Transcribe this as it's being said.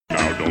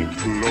Don't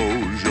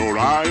close your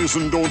eyes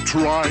and don't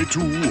try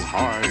to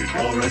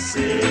hide. Or a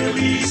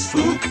silly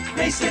spook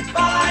may sit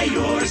by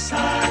your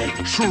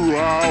side.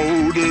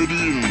 Shrouded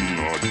in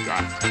a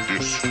dark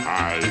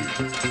disguise.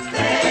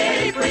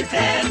 They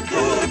pretend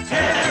to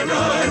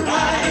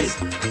terrorize.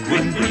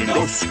 Grim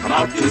ghosts come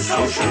out to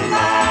socialize.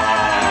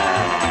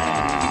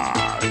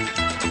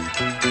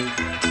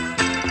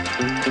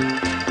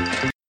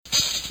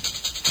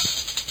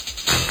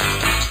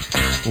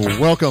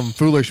 Welcome,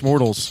 foolish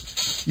mortals.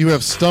 You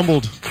have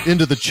stumbled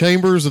into the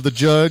chambers of the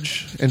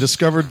judge and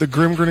discovered the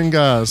Grim Grinning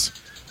Guys,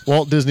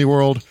 Walt Disney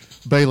World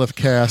Bailiff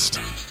Cast.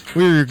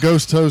 We are your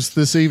ghost hosts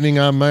this evening.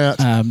 I'm Matt.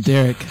 I'm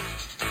Derek.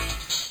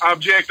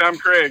 Object, I'm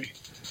Craig.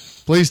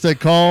 Please stay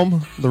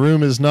calm. The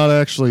room is not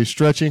actually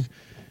stretching.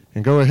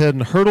 And go ahead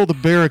and hurdle the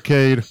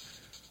barricade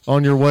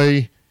on your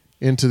way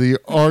into the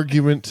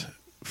argument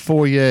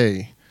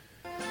foyer.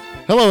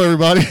 Hello,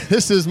 everybody.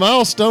 This is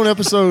milestone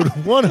episode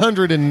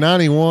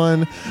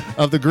 191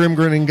 of the Grim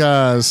Grinning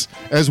Guys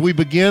as we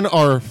begin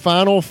our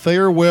final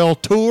farewell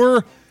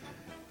tour.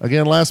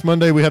 Again, last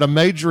Monday we had a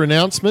major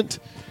announcement.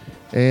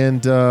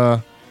 And,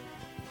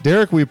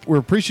 Derek, we're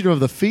appreciative of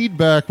the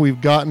feedback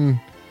we've gotten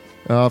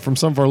from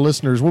some of our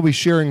listeners. We'll be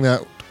sharing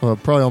that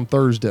probably on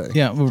Thursday.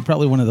 Yeah, we're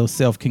probably one of those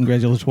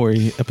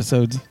self-congratulatory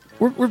episodes.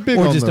 We're big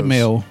or on just those. a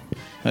mail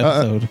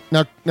episode.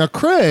 Now,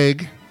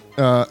 Craig...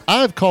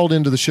 I've called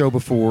into the show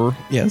before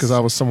because I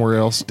was somewhere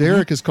else.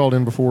 Derek has called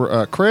in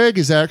before. Craig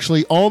is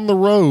actually on the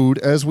road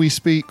as we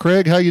speak.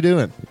 Craig, how you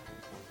doing?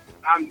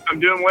 I'm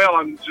doing well.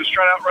 I'm just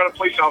trying to outrun a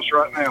police officer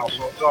right now,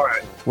 so it's all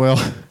right.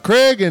 Well,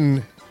 Craig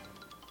and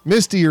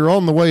Misty are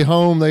on the way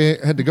home. They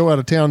had to go out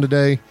of town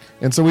today,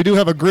 and so we do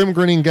have a Grim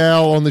Grinning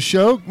gal on the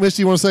show.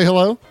 Misty, you want to say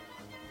hello?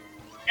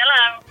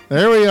 Hello.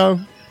 There we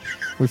go.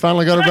 We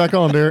finally got her back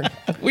on, Derek.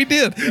 We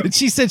did. And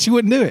she said she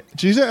wouldn't do it.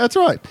 She said that's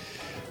right.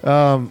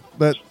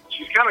 But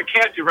she's kind of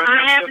catchy right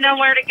now. I have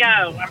nowhere to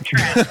go. I'm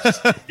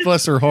trapped.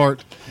 bless her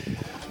heart.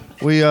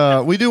 We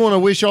do want to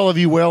wish all of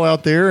you well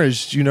out there.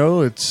 As you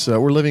know, it's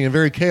we're living in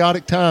very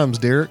chaotic times,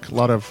 Derek. A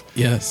lot of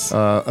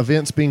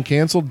events being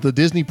canceled. The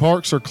Disney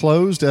parks are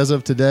closed as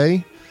of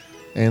today,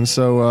 and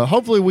so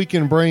hopefully we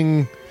can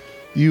bring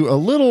you a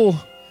little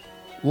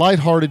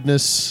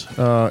lightheartedness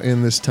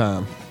in this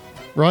time,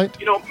 right?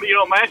 You know,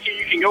 Matthew,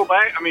 you can go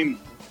back. I mean,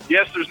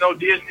 yes, there's no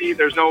Disney,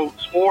 there's no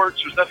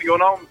sports, there's nothing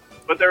going on,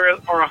 but there are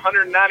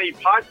 190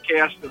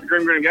 podcasts of the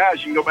Grim Grinning Guys.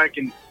 You can go back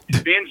and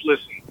binge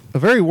listen. A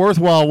very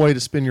worthwhile way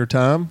to spend your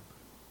time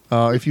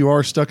if you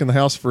are stuck in the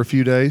house for a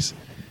few days.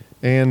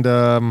 And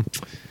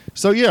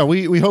so, yeah,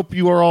 we hope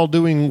you are all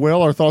doing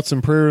well. Our thoughts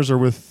and prayers are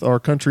with our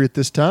country at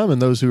this time and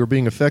those who are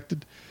being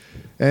affected.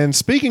 And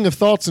speaking of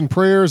thoughts and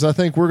prayers, I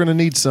think we're going to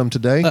need some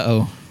today.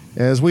 Uh-oh.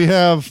 As we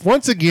have,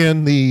 once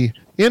again, the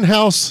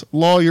in-house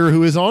lawyer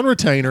who is on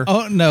retainer.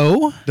 Oh,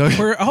 no.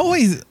 We're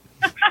always...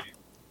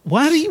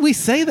 Why do we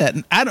say that?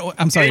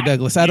 I'm sorry,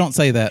 Douglas. I don't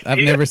say that. I've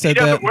never said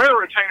that. He doesn't wear a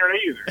retainer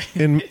either.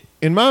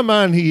 In my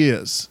mind, he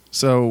is.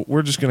 So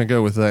we're just going to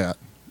go with that.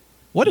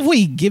 What have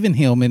we given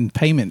him in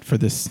payment for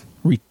this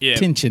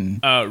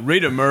retention?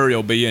 Rita Murray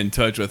will be in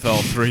touch with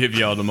all three of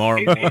y'all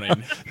tomorrow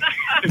morning.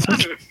 He's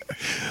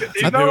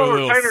not on a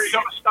retainer, he's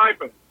on a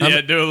stipend. Yeah,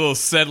 do a little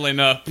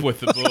settling up with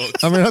the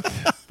books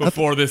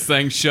before this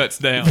thing shuts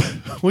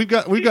down. We've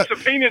got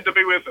subpoenaed to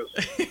be with us.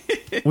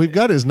 We've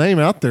got his name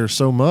out there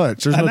so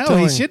much. There's I no know,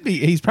 telling. he should be.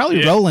 He's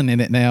probably rolling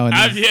in it now.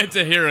 I've yet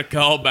to hear a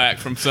call back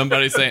from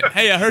somebody saying,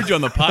 hey, I heard you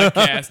on the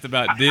podcast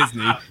about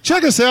Disney.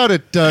 Check us out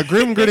at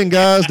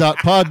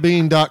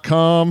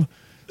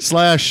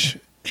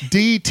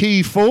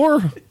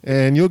grimgrittingguys.podbean.com/DT4,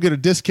 and you'll get a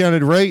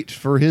discounted rate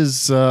for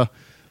his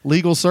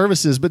legal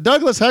services. But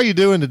Douglas, how you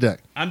doing today?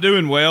 I'm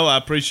doing well. I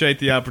appreciate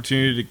the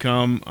opportunity to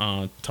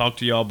come talk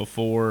to y'all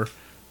before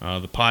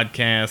the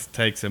podcast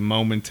takes a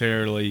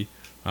momentarily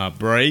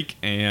break,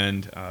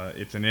 and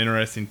it's an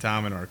interesting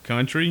time in our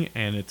country,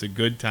 and it's a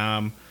good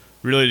time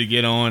really to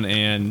get on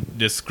and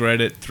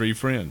discredit three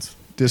friends.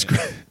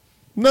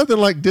 Nothing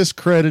like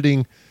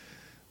discrediting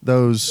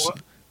those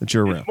that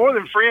you're around. It's more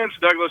than friends,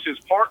 Douglas, it's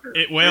partners.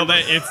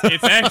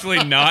 It's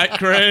actually not,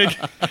 Craig.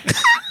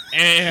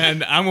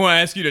 And I'm going to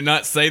ask you to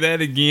not say that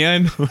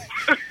again.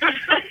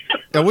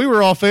 Yeah, we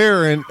were off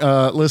air, and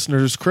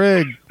listeners,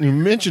 Craig, you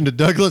mentioned to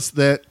Douglas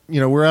that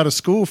we're out of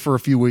school for a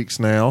few weeks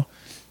now,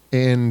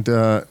 and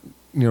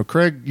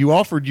Craig, you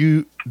offered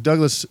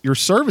Douglas your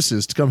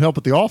services to come help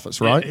at the office,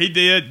 right? He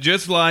did,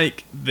 just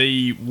like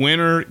the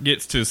winner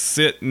gets to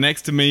sit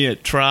next to me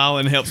at trial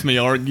and helps me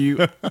argue.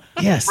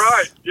 Yes,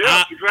 right.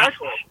 Yeah,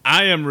 exactly.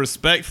 I am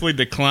respectfully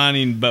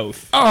declining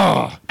both.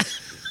 Oh,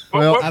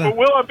 well, but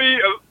will it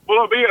be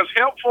as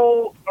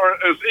helpful or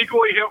as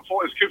equally helpful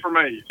as Cooper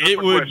Mays?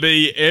 It would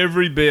be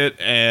every bit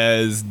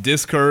as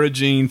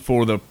discouraging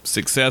for the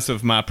success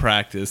of my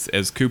practice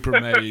as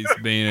Cooper Mays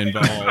being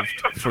involved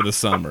for the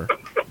summer.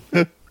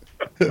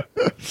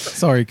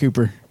 Sorry,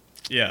 Cooper.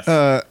 Yes.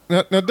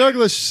 Now,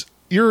 Douglas,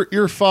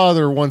 your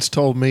father once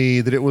told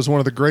me that it was one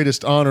of the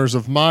greatest honors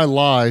of my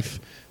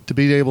life to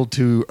be able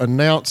to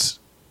announce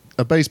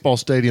a baseball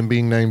stadium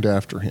being named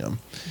after him.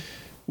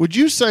 would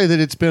you say that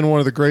it's been one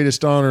of the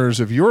greatest honors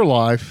of your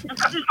life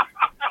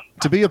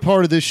to be a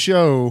part of this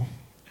show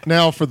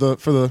now for the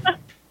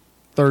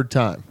third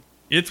time?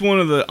 It's one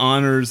of the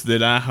honors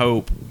that I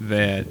hope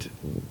that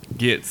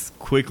gets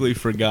quickly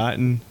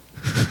forgotten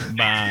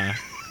by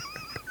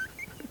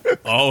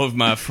all of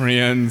my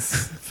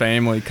friends,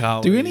 family,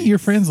 colleagues. Do any of your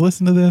friends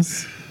listen to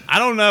this? I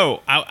don't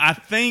know. I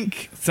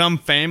think some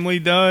family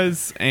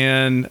does,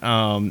 and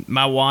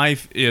my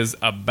wife is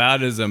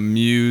about as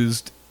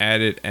amused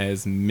at it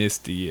as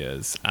Misty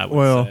is, I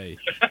would say.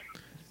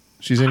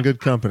 She's in good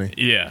company.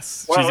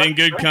 Yes, Well, she's in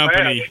good that's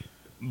company, bad.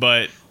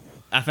 but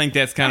I think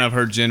that's kind of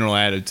her general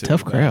attitude.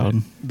 Tough about crowd.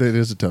 it. That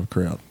is a tough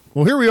crowd.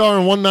 Well, here we are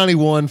on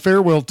 191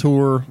 farewell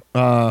tour.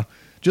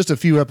 Just a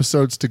few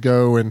episodes to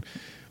go, and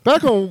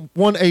back on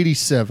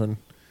 187,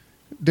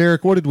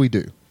 Derek, what did we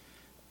do?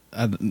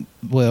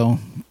 Well,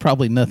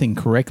 probably nothing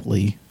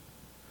correctly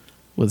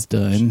was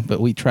done, but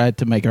we tried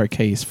to make our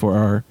case for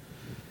our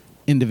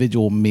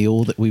individual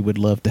meal that we would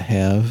love to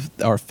have,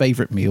 our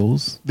favorite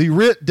meals. The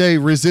writ de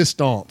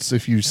resistance,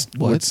 if you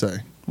would What? say.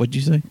 What'd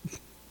you say?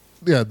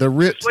 Yeah, the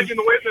writ Sleeping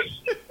the witness.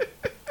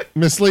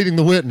 misleading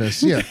the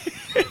witness. Yeah.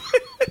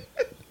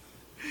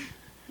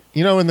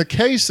 In the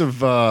case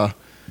of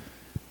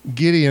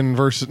Gideon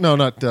versus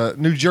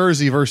New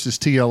Jersey versus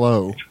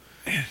TLO,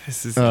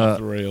 This is off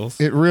the rails.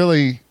 it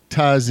really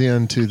ties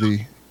into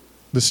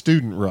the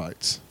student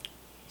rights.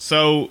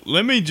 So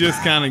let me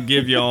just kind of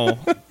give y'all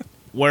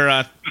where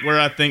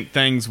I think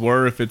things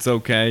were, if it's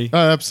okay.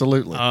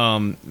 Absolutely.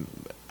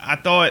 I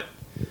thought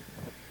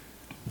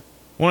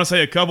I want to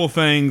say a couple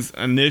things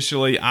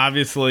initially.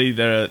 Obviously,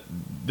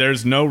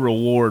 there's no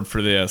reward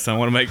for this. I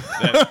want to make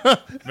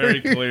that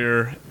very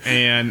clear.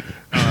 And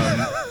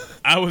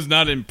I was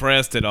not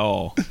impressed at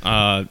all.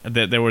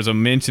 That there was a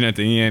mention at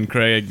the end.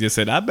 Craig just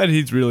said, "I bet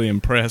he's really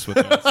impressed with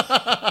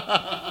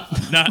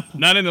us."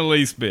 Not in the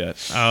least bit.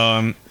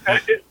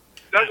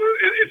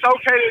 It's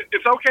okay.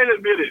 It's okay to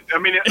admit it. I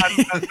mean,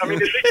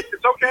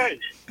 it's okay.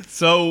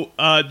 So,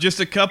 just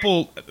a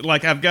couple,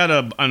 like I've got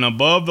an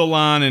above the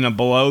line and a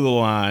below the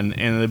line,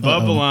 and the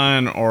above the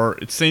line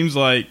it seems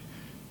like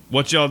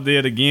what y'all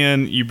did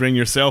again, you bring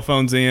your cell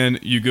phones in,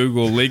 you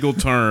Google legal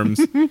terms,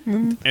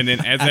 and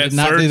then as I that did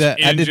not search do that.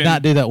 I did engine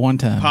not do that one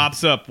time.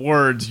 pops up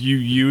words, you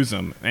use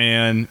them.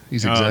 And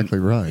He's exactly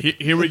right.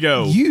 Here we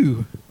go.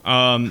 You.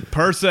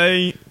 Per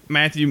se,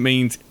 Matthew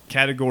means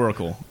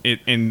categorical,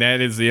 and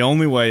that is the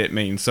only way it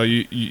means. So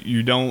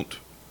you don't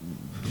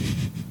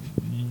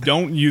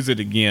use it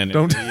again.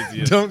 Don't It's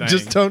the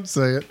easiest thing. don't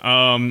say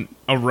it.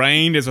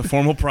 Arraigned is a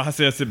formal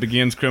process that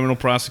begins criminal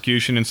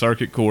prosecution in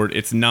circuit court.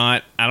 It's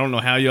not. I don't know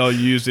how y'all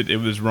used it. It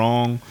was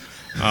wrong.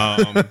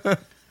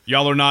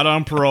 Y'all are not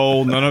on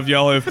parole. None of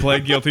y'all have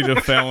pled guilty to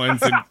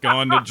felons and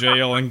gone to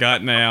jail and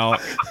gotten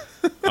out.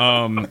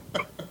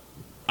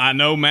 I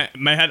know, Matt,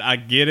 I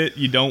get it.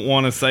 You don't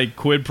want to say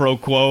quid pro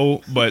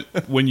quo, but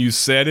when you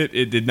said it,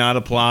 it did not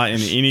apply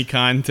in any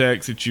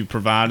context that you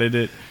provided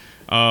it.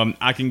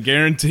 I can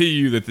guarantee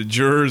you that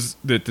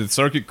the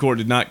circuit court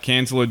did not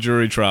cancel a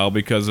jury trial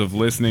because of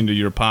listening to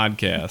your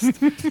podcast.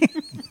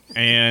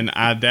 And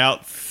I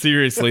doubt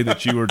seriously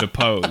that you were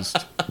deposed.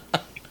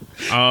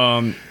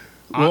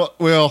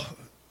 Well,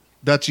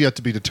 that's yet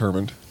to be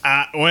determined.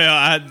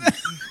 I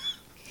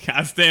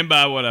stand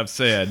by what I've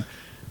said.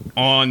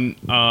 On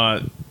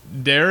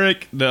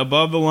Derek, the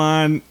above the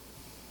line,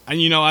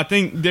 and I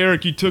think,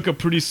 Derek, you took a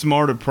pretty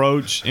smart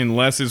approach in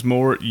less is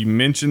more. You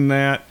mentioned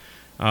that.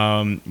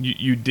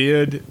 You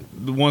did.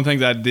 The one thing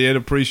that I did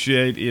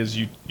appreciate is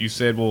you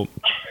said, well,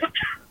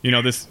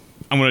 this,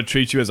 I'm going to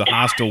treat you as a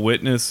hostile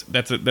witness.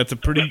 That's a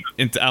pretty,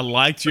 I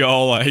liked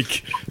y'all,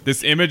 like,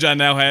 this image I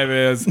now have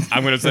is,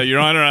 I'm going to say, Your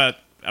Honor,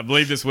 I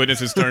believe this witness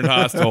has turned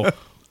hostile.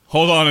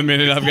 Hold on a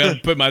minute, I've got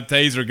to put my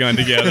taser gun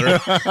together.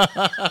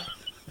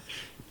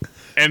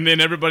 And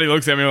then everybody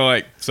looks at me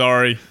like,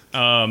 sorry.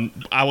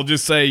 I will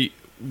just say,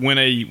 when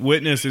a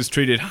witness is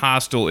treated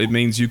hostile, it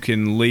means you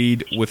can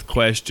lead with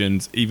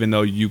questions, even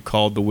though you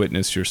called the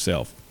witness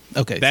yourself.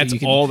 Okay, That's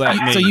all that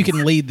means. So you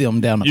can lead them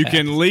down. You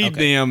can lead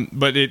them,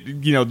 but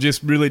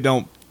just really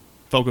don't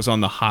focus on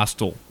the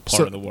hostile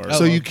part of the word.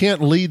 So you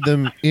can't lead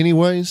them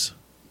anyways?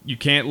 You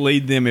can't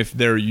lead them if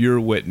they're your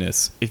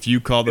witness, if you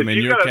call them If in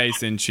you your gotta-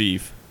 case in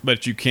chief.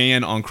 But you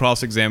can on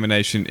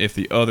cross-examination if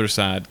the other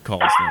side calls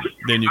them.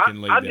 Then you can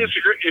lead I them.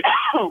 disagree.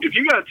 If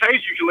you got a taser,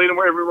 you can lead them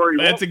wherever you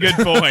That's a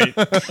want. good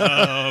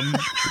point.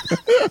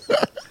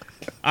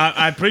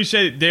 I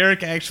appreciate it.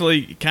 Derek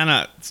actually kind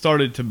of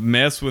started to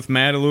mess with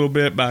Matt a little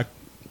bit by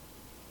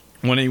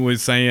when he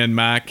was saying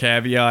my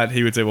caveat.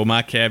 He would say, "Well,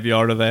 my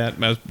caveat to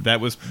that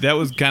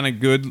was kind of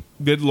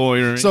good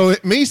lawyering." So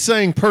me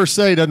saying per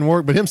se doesn't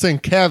work, but him saying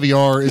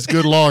caviar is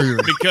good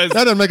lawyering. Because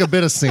that doesn't make a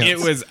bit of sense. it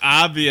was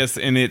obvious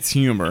in its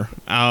humor.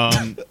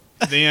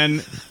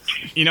 Then,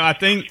 I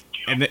think,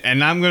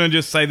 and I'm going to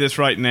just say this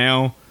right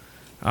now.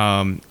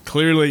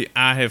 Clearly,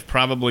 I have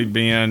probably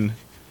been.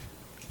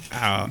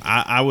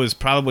 I was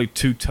probably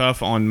too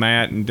tough on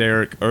Matt and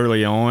Derek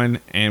early on,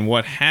 and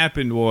what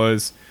happened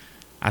was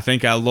I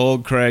think I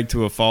lulled Craig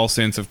to a false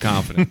sense of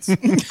confidence.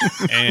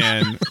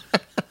 And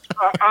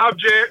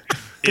Object.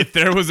 if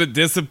there was a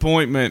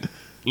disappointment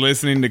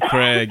listening to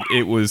Craig,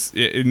 it was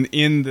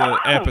in the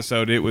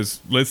episode. It was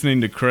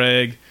listening to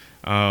Craig.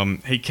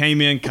 He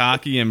came in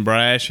cocky and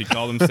brash. He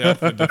called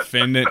himself the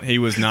defendant. He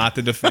was not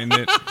the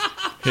defendant.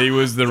 He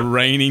was the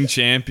reigning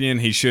champion.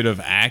 He should have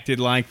acted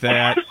like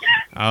that.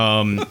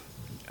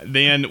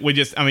 Then we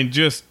just,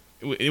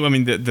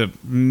 the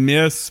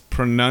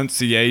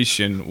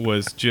mispronunciation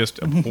was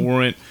just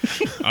abhorrent.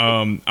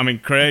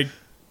 Craig,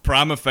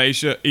 prima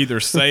facie, either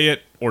say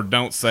it or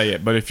don't say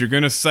it. But if you're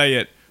going to say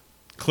it,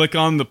 click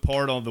on the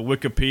part on the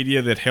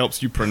Wikipedia that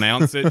helps you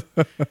pronounce it,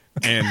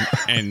 and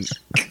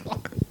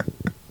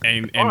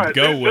right,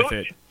 go with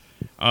it.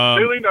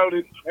 Duly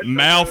noted.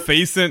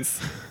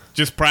 Malfeasance.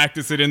 Just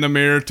practice it in the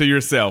mirror to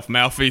yourself.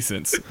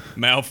 Malfeasance.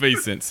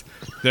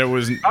 There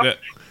was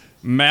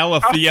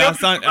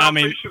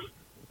maleficence.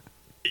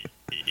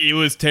 It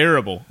was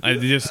terrible. I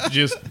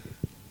just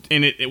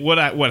and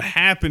what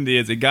happened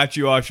is it got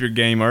you off your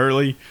game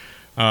early,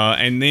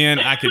 and then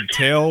I could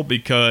tell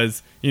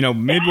because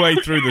midway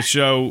through the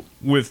show,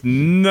 with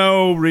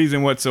no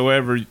reason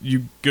whatsoever,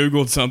 you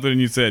Googled something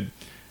and you said,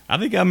 "I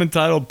think I'm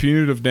entitled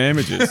punitive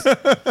damages."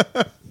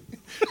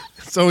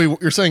 So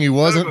you're saying he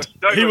wasn't?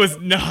 He was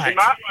not.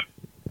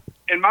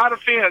 In my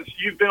defense,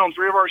 you've been on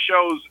 3 of our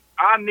shows.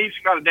 I need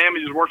some kind of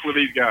damages working with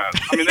these guys.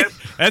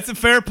 That's a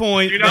fair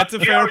point. That's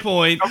a fair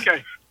point.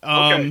 Okay.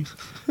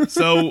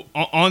 So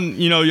on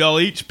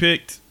y'all each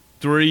picked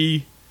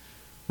 3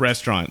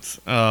 restaurants.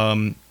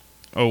 Ohana,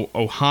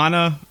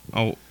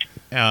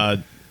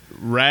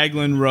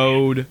 Raglan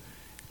Road,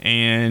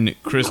 and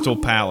Crystal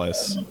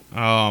Palace.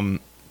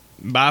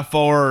 By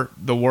far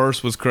the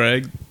worst was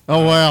Craig.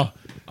 Oh wow.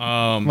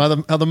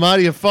 How the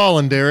mighty have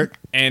fallen, Derek.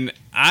 And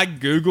I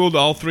Googled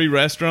all 3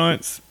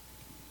 restaurants,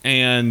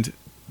 but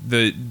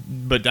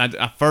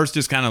I first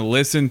just kind of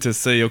listened to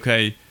see,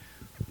 okay,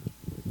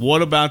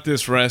 what about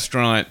this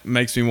restaurant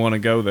makes me want to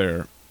go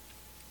there?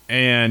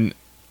 And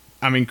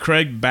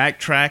Craig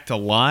backtracked a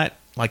lot.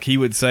 Like he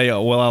would say,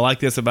 "Oh, well, I like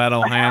this about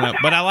Ohana,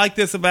 but I like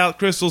this about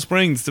Crystal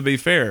Springs." To be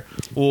fair,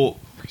 well,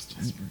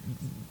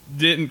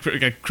 didn't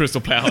Crystal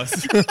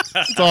Palace?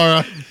 It's all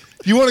right.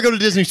 If you want to go to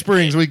Disney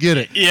Springs, we get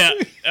it. Yeah,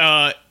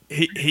 I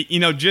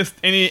didn't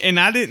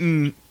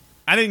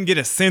get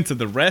a sense of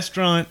the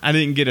restaurant. I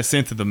didn't get a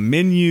sense of the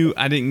menu.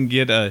 I didn't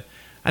get a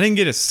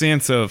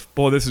sense of,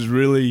 boy, this is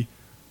really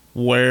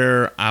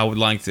where I would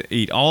like to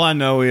eat. All I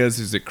know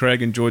is that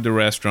Craig enjoyed the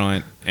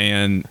restaurant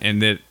and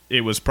that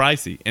it was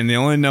pricey. And the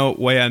only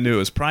way I knew it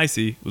was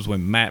pricey was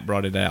when Matt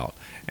brought it out.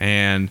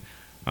 And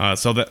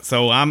so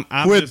I'm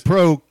quid just,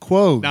 pro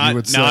quo. Not, you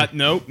would say.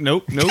 Nope,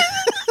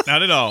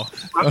 not at all.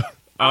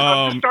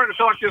 I'm just starting to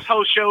feel like this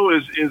whole show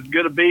is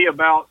going to be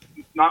about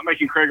not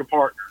making Craig a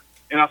partner,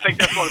 and I think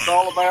that's what it's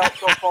all about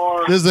so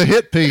far. This is a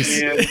hit piece.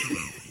 And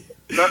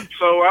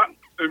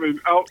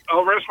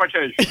I'll rest my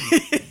case.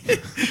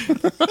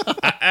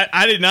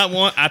 I did not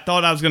want. I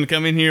thought I was going to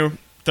come in here,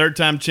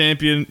 3rd-time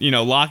champion.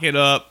 Lock it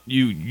up.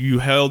 You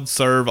held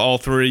serve all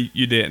 3.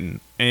 You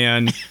didn't,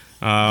 and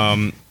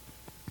then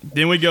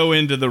we go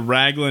into the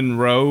Raglan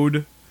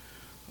Road,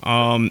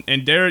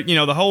 and Derek.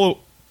 The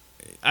whole.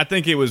 I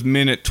think it was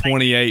minute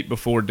 28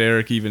 before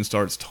Derek even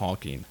starts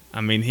talking.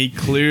 He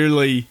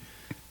clearly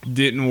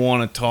didn't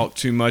want to talk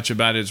too much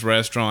about his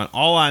restaurant.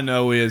 All I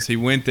know is he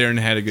went there and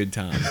had a good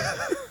time.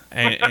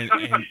 And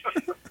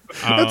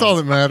that's all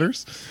that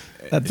matters.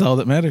 That's all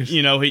that matters. He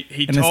and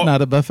talked, it's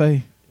not a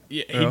buffet.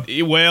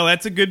 Yeah, well,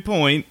 that's a good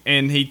point.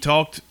 And he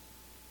talked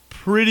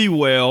pretty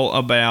well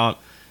about,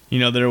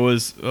 there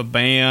was a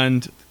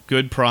band,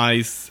 good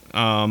price,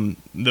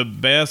 the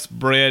best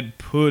bread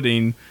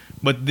pudding,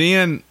 but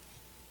then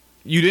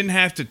you didn't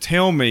have to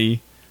tell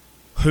me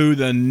who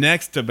the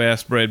next to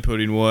best bread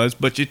pudding was,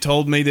 but you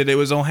told me that it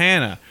was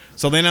Ohana.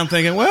 So then I'm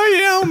thinking,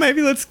 well,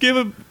 maybe let's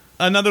give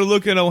another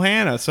look at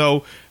Ohana.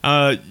 So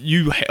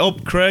you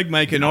helped Craig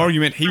make an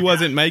argument he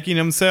wasn't making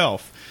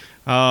himself.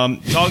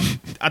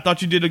 I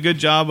thought you did a good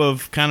job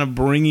of kind of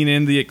bringing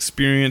in the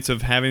experience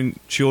of having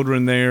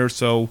children there.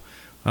 So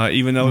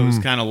even though it was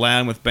kind of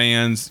loud with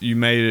bands, you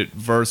made it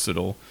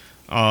versatile.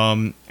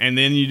 And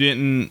then you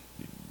didn't,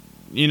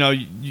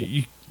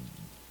 you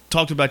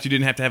talked about you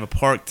didn't have to have a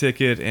park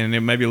ticket, and it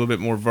may be a little bit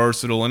more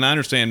versatile. And I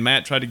understand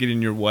Matt tried to get in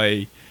your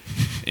way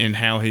in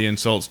how he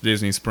insults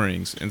Disney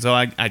Springs, and so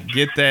I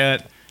get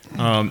that.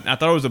 I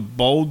thought it was a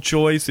bold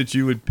choice that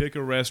you would pick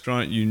a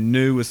restaurant you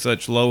knew was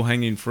such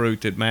low-hanging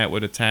fruit that Matt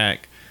would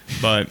attack,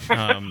 but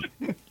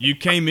you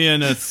came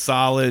in a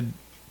solid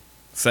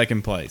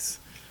 2nd place.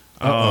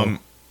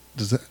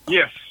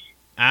 Yes.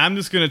 I'm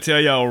just going to tell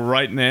y'all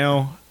right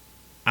now,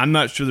 I'm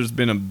not sure there's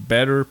been a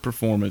better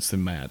performance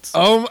than Matt's.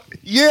 Oh,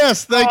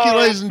 yes. Thank you,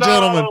 ladies and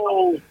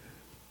gentlemen.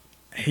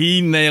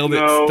 He nailed it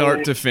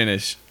start to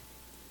finish.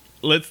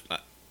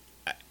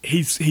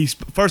 He's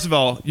first of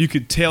all, you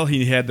could tell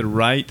he had the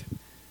right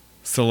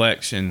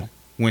selection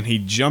when he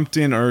jumped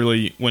in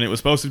early when it was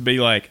supposed to be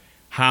like,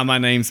 "Hi, my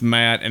name's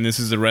Matt, and this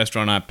is the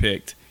restaurant I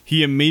picked."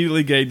 he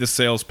immediately gave the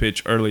sales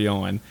pitch early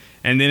on.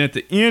 And then at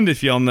the end,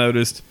 if y'all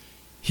noticed,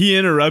 he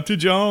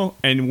interrupted y'all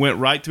and went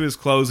right to his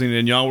closing,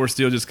 and y'all were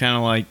still just kind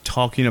of like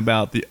talking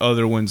about the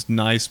other one's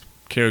nice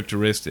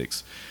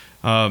characteristics.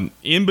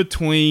 In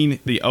between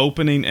the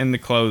opening and the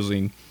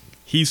closing,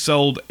 he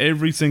sold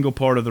every single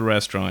part of the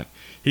restaurant.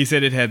 He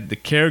said it had the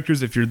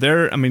characters. If you're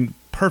there, I mean,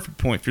 perfect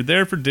point. If you're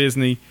there for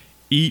Disney,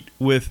 eat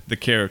with the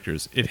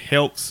characters. It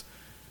helps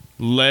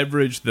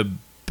leverage the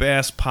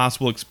best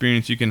possible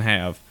experience you can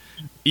have.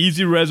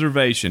 Easy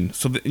reservation.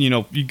 So that,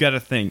 you got to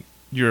think.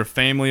 You're a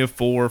family of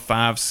 4,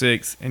 5,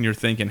 6, and you're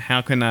thinking, how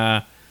can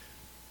I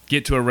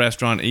get to a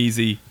restaurant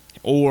easy?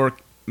 Or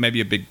maybe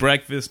a big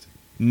breakfast.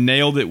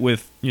 Nailed it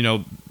with,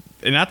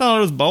 and I thought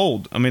it was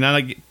bold. I mean,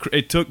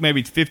 it took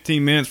maybe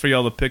 15 minutes for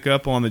y'all to pick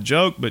up on the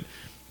joke, but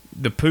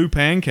the poo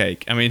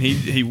pancake. I mean,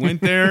 he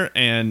went there,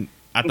 and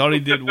I thought he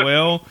did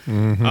well.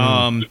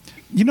 Mm-hmm.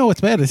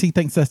 What's bad is he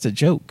thinks that's a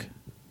joke.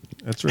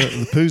 That's right.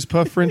 The Pooh's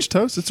Puff French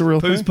Toast. It's a real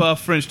thing. Pooh's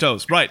Puff French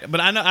Toast. Right.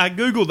 But I know I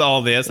Googled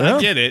all this. Yeah.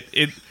 I get it.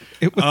 It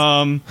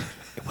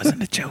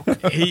wasn't a joke.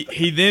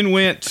 He then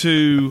went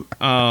to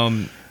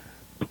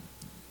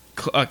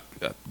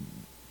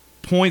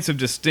points of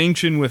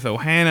distinction with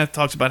Ohana.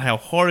 Talks about how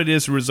hard it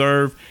is to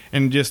reserve,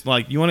 and just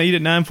like, you want to eat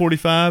at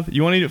 9:45?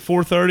 You want to eat at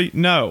 4:30?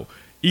 No.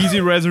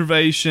 Easy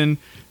reservation.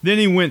 Then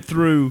he went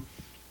through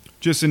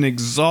just an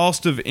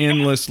exhaustive,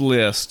 endless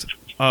list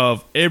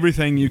of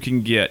everything you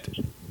can get,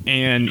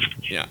 and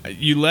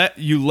you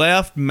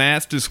left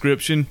Matt's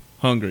description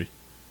hungry.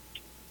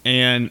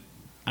 And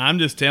I'm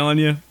just telling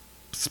you,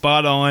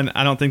 spot on.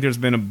 I don't think there's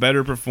been a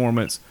better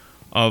performance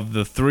of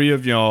the three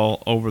of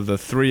y'all over the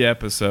 3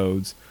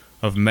 episodes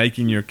of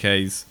making your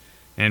case.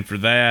 And for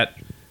that,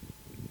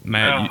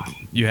 Matt,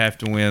 you have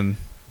to win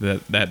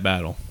that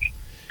battle.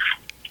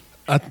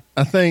 I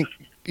think,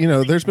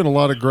 there's been a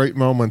lot of great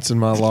moments in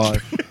my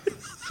life.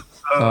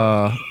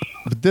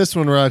 But this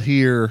one right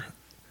here,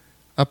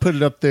 I put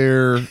it up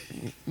there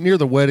near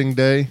the wedding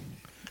day.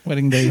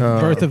 Wedding day,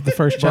 birth of the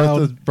first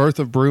child. Birth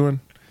of Bruin.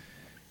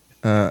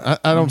 I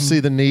don't see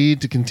the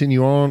need to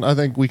continue on. I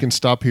think we can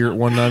stop here at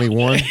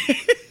 191.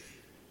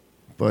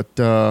 But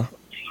can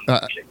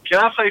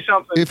I say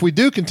something? If we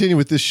do continue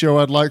with this show,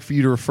 I'd like for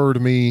you to refer to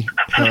me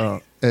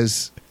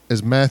as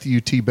Matthew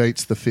T.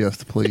 Bates the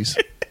Fifth, please.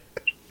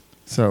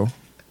 So.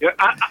 Yeah,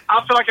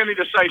 I feel like I need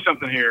to say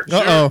something here.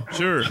 Uh-oh.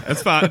 Sure.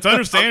 That's fine. It's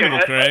understandable,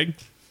 Okay. Craig.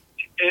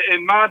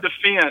 In my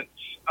defense,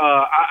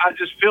 I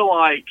just feel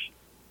like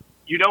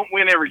you don't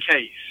win every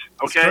case.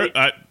 Okay,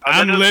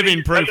 I'm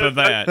living proof of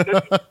that.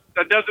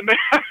 That doesn't mean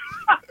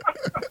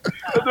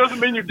that doesn't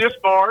mean you're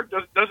disbarred.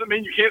 Doesn't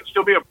mean you can't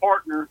still be a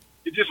partner.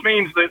 It just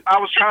means that I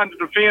was trying to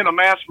defend a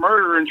mass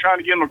murderer and trying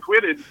to get him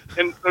acquitted,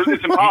 and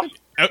it's impossible.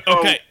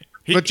 Okay.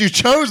 But you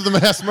chose the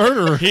mass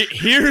murderer.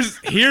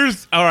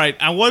 Here's all right.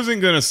 I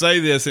wasn't going to say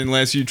this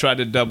unless you tried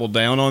to double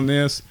down on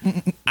this.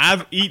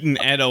 I've eaten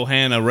at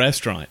Ohana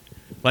restaurant.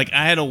 Like,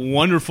 I had a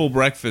wonderful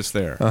breakfast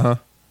there.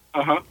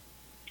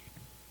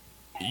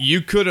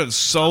 You could have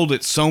sold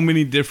it so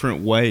many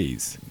different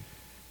ways.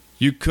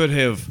 You could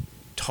have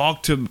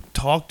talked to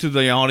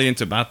the audience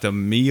about the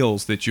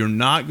meals that you're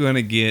not going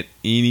to get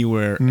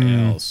anywhere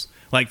else.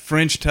 Like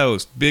French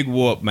toast, big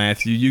whoop,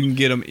 Matthew. You can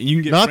get them. You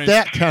can get not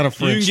that kind of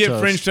French toast. You can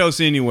get French toast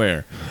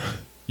anywhere.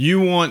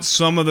 You want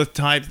some of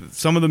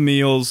the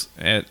meals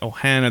at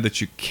Ohana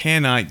that you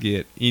cannot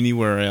get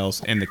anywhere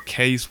else, and the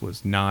case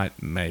was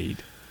not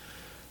made.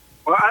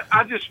 Well,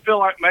 I just feel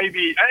like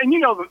maybe, and you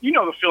know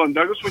the feeling,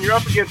 Douglas, when you're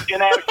up against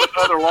inadequate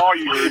other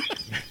lawyers,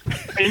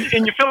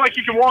 and you feel like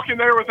you can walk in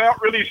there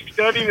without really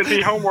studying and do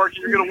homework,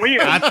 and you're going to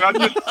win. I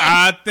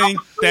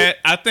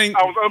think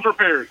I was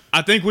unprepared.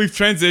 I think we've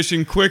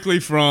transitioned quickly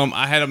from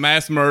I had a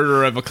mass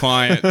murderer of a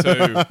client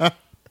to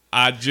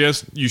I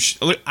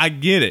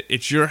get it.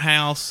 It's your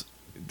house.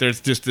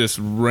 There's just this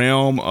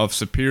realm of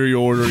superior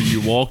order. You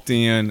walked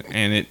in,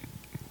 and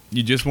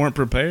you just weren't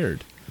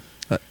prepared.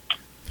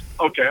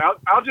 Okay,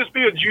 I'll just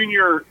be a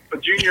junior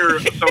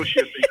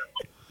associate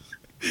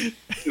here.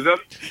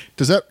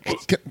 Does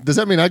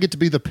that mean I get to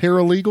be the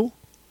paralegal?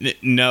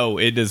 No,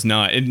 it does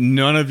not.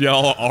 None of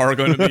y'all are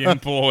going to be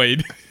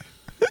employed.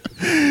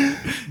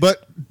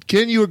 But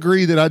can you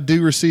agree that I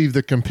do receive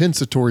the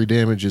compensatory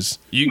damages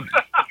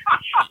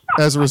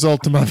as a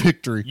result of my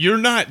victory? You're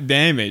not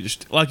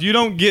damaged. Like, you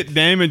don't get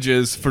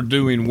damages for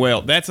doing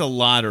well. That's a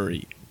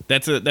lottery.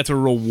 That's a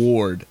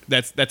reward.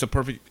 That's a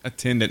perfect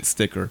attendance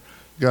sticker.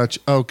 Gotcha.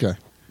 Okay.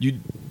 You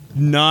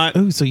not.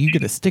 Oh, so you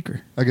get a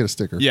sticker. I get a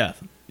sticker. Yeah,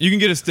 you can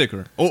get a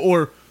sticker.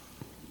 Or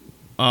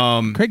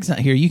Craig's not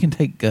here. You can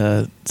take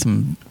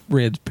some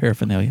red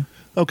paraphernalia.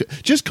 Okay.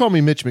 Just call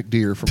me Mitch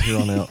McDeer from here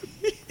on out.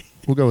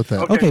 We'll go with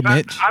that. Okay,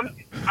 Mitch. I'm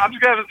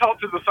just going to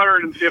talk to the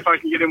third and see if I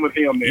can get in with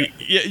him then.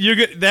 Yeah, you're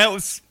good.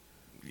 That's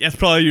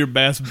probably your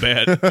best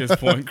bet at this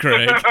point,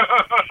 Craig.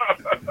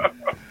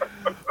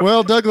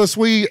 Well, Douglas,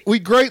 we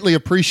greatly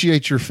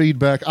appreciate your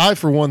feedback. I,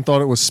 for one,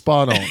 thought it was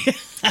spot on.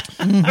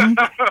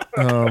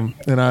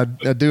 And I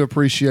do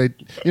appreciate.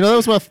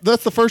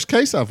 That's the first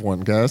case I've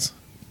won, guys.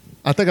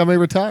 I think I may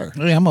retire.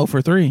 Hey, I'm 0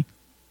 for 3.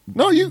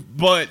 No, you.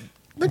 But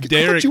I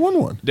thought you won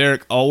one.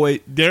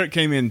 Derek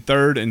came in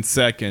third and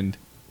second.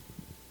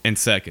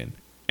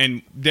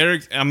 And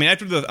Derek,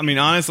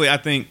 honestly, I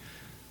think,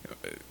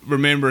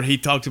 remember, he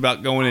talked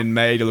about going in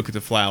May to look at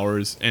the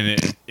flowers,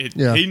 and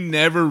he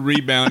never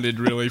rebounded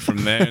really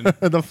from that.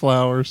 The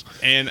flowers.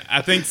 And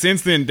I think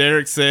since then,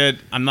 Derek said,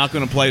 I'm not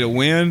going to play to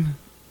win,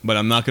 but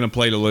I'm not going to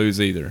play to lose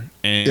either.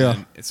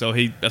 And so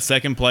a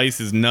second place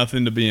is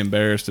nothing to be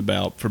embarrassed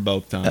about for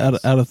both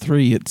times. Out of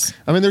three, it's...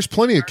 I mean, there's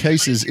plenty of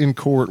cases in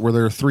court where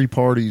there are three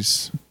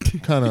parties,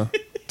 kind of,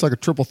 it's like a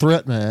triple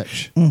threat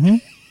match. Mm-hmm.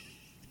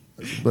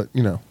 But,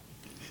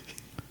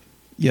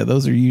 Yeah,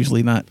 those are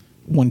usually not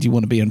ones you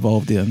want to be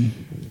involved in.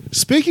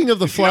 Speaking of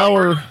the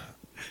Flower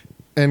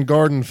and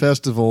Garden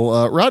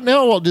Festival, right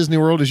now Walt Disney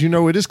World, as you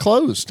know, it is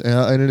closed.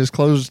 And it is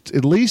closed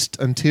at least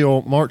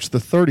until March the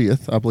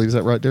 30th, I believe. Is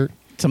that right, Derek?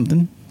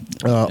 Something.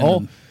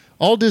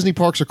 All Disney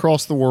parks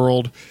across the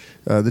world,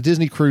 the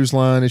Disney Cruise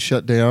Line is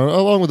shut down,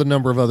 along with a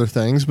number of other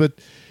things. But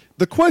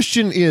the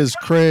question is,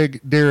 Craig,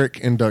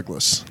 Derek, and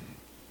Douglas,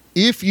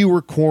 if you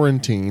were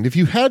quarantined, if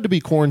you had to be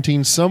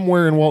quarantined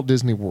somewhere in Walt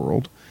Disney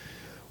World,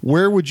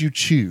 where would you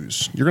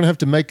choose? You're going to have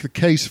to make the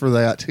case for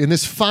that in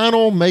this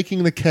final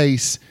Making the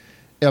Case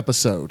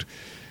episode.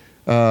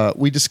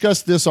 We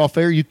discussed this off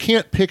air. You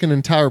can't pick an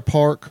entire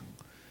park.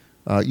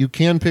 You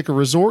can pick a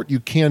resort. You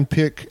can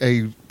pick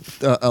a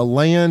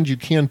land. You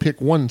can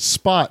pick one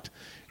spot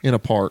in a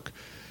park.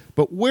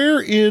 But where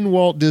in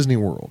Walt Disney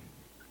World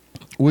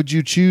would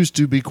you choose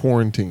to be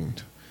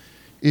quarantined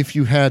if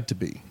you had to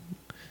be?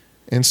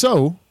 And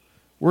so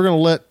we're going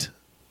to let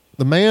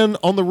the man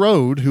on the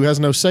road who has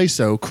no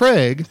say-so,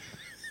 Craig,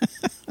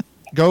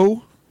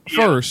 go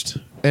first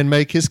and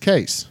make his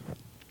case.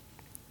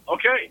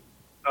 Okay.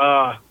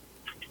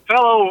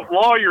 Fellow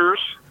lawyers,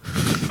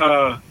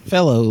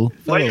 fellow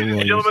ladies and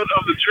lawyers. gentlemen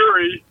of the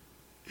jury,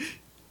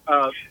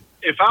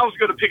 if I was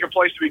going to pick a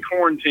place to be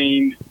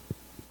quarantined,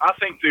 I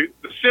think the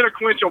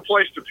sequential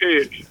place to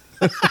pick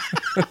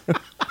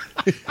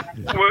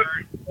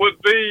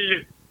would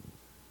be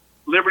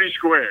Liberty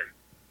Square.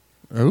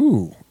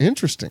 Oh,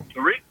 interesting.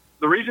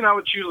 The reason I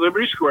would choose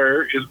Liberty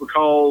Square is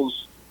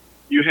because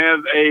you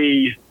have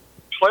a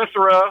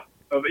plethora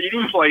of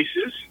eating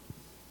places.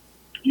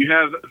 You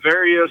have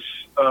various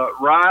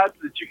rides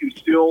that you can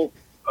still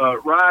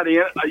ride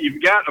in.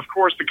 You've got, of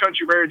course, the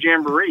Country Bear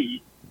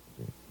Jamboree,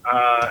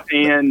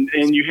 and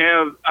you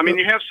have,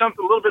 you have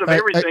something, a little bit of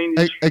everything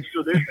that you can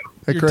still do.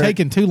 Hey, You're Craig.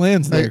 taking two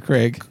lands there,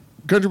 Craig.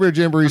 Country Bear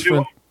Jamboree's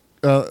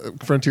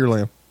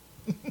Frontierland.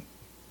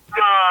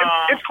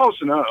 It's close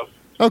enough.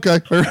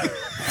 Okay,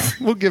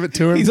 we'll give it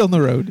to him. He's on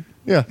the road.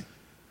 Yeah.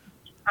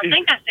 I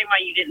think I see why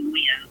you didn't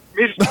win.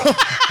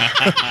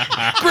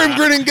 Grim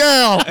Grinning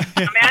Gal.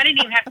 I didn't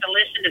even have to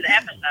listen to the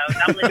episode.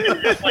 I'm listening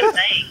to this one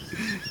thing.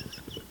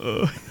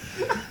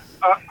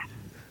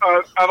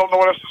 I don't know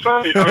what else to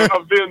say.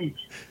 I've been...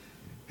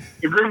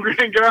 The Grim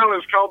Grinning Gal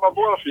has called my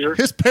bluff here.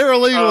 His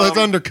paralegal has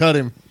undercut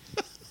him.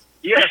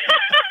 Yes.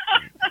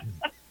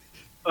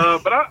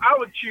 But I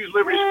would choose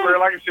Liberty Square,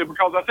 like I said,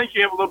 because I think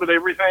you have a little bit of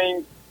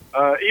everything.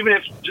 Even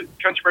if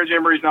Country Bear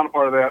Jamboree is not a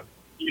part of that,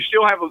 you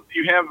still have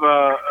you have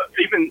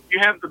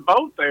the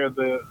boat there,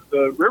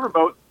 the river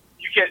boat.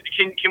 You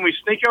can we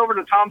sneak over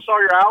to Tom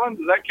Sawyer Island?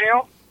 Does that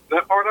count? Is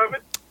that part of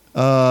it?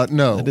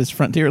 No. That is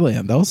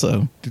Frontierland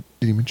also. Did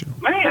you mention?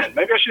 Man,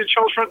 maybe I should have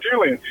chose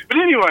Frontierland. But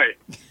anyway,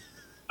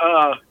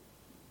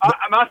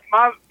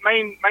 my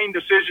main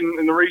decision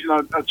and the reason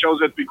I chose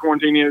that to be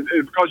quarantined is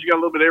because you got a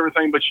little bit of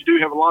everything, but you do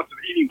have lots of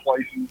eating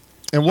places.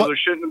 And so there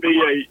shouldn't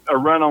be a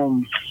run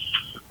on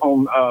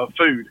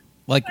food.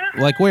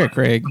 Like where,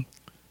 Craig?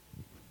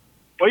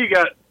 Well,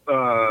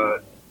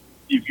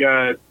 you've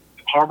got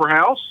Harbor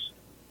House.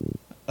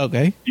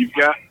 Okay. You've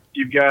got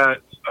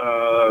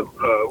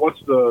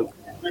what's the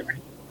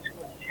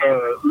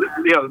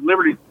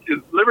Liberty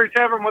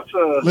Tavern. What's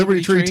the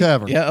Liberty Tree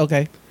Tavern? Yeah.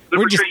 Okay.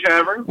 Liberty Tree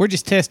Tavern. We're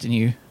just testing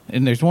you,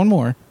 and there's one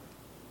more.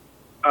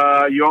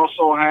 You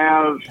also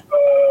have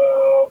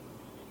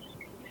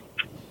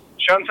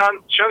Sunshine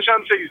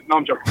Season. No,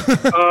 I'm joking.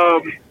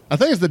 I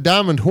think it's the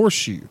Diamond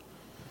Horseshoe.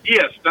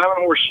 Yes, Diamond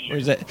Horseshoe.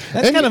 Where's that?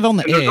 That's kind of on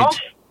the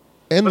edge.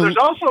 There's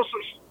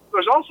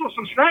also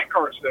some snack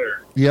carts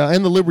there. Yeah,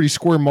 and the Liberty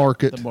Square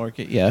Market. The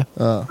market, yeah.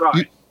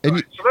 Right. So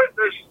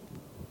there's,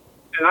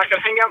 and I can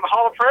hang out in the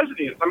Hall of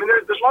Presidents.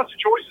 There's lots of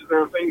choices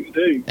there of things to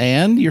do.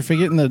 And you're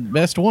forgetting the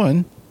best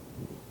one.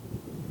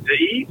 To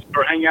eat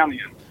or hang out in.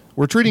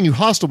 We're treating you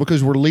hostile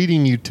because we're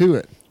leading you to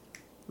it,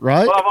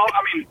 right? Well,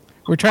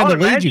 we're trying to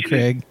lead you,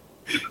 Craig.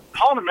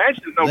 Hall of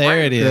Imagine is no There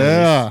brainer. it is.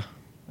 Yeah.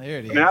 There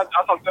it is. I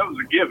thought that was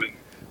a given.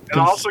 And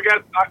I also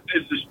got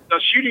the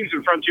shootings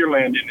in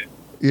Frontierland, isn't it?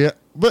 Yeah,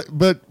 but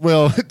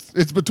well,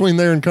 it's between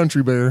there and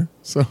Country Bear,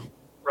 so.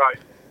 Right.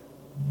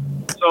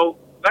 So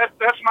that's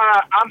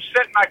I'm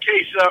setting my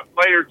case up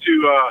later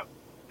to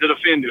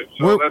defend it.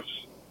 So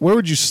where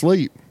would you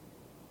sleep?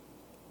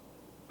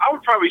 I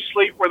would probably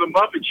sleep where the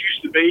Muppets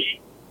used to be.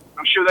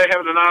 I'm sure they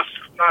have a nice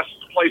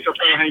place up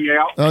there to hang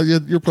out. Oh,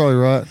 you're probably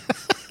right.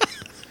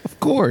 Of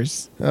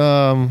course.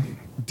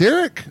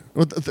 Derek,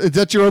 is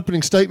that your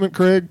opening statement,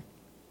 Craig?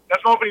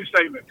 That's my opening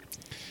statement.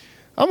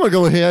 I'm going to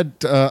go ahead.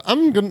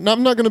 I'm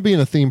not going to be in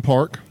a theme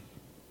park.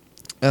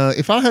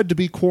 If I had to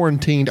be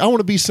quarantined, I want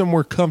to be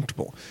somewhere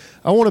comfortable.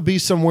 I want to be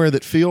somewhere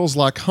that feels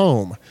like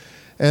home.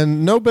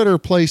 And no better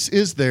place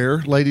is there,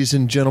 ladies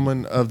and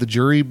gentlemen of the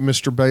jury,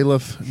 Mr.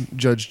 Bailiff,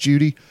 Judge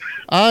Judy.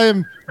 I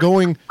am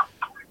going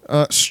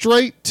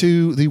straight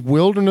to the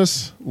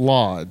Wilderness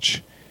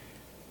Lodge.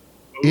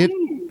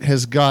 It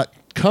has got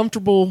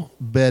comfortable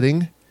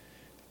bedding.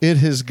 It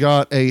has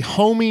got a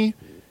homey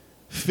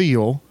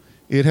feel.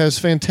 It has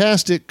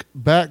fantastic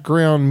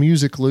background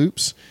music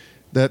loops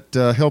that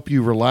help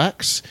you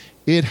relax.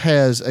 It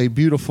has a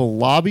beautiful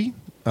lobby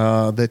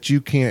that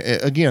you can.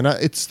 Again,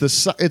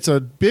 it's a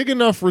big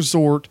enough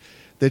resort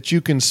that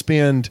you can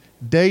spend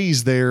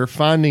days there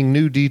finding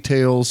new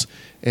details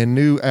and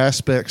new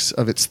aspects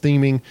of its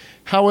theming.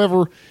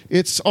 However,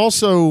 it's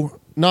also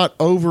not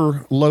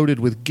overloaded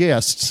with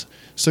guests,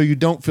 so you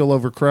don't feel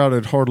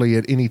overcrowded hardly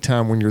at any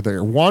time when you're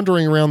there.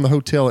 Wandering around the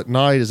hotel at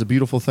night is a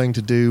beautiful thing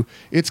to do.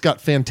 It's got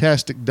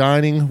fantastic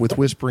dining with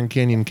Whispering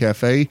Canyon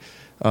Cafe,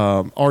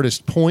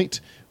 Artist Point,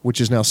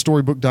 which is now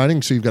Storybook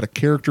Dining, so you've got a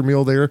character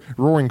meal there.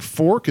 Roaring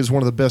Fork is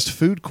one of the best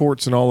food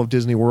courts in all of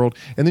Disney World.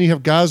 And then you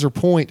have Geyser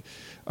Point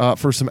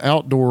for some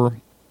outdoor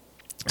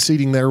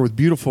seating there with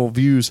beautiful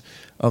views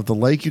of the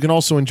lake. You can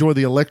also enjoy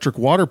the electric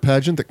water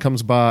pageant that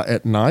comes by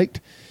at night.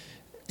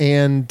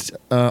 And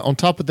on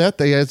top of that,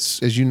 they,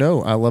 as you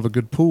know, I love a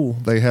good pool.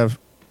 They have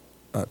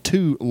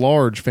 2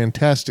 large,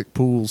 fantastic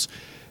pools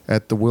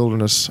at the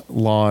Wilderness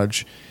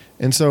Lodge.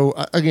 And so,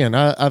 again,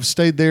 I've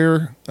stayed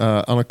there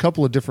on a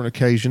couple of different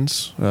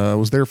occasions. I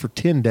was there for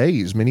 10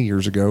 days many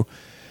years ago.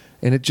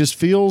 And it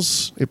just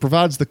it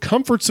provides the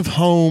comforts of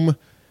home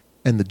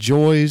and the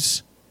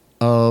joys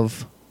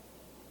of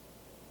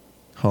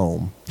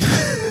home.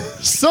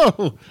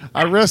 So,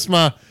 that's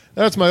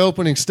my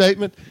opening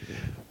statement.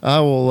 I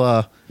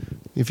will,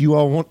 if you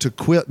all want to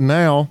quit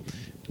now,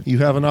 you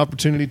have an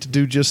opportunity to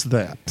do just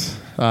that.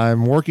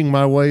 I'm working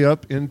my way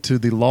up into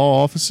the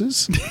law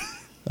offices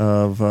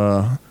of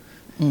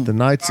the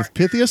Knights of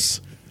Pythias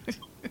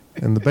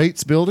and the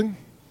Bates Building.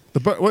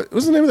 What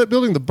was the name of that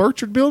building? The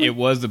Burchard Building? It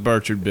was the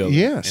Burchard Building.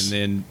 Yes.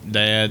 And then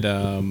Dad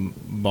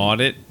bought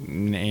it,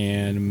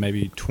 and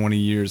maybe 20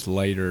 years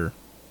later,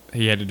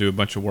 he had to do a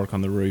bunch of work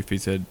on the roof. He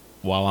said,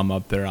 while I'm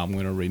up there, I'm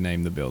going to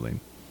rename the building.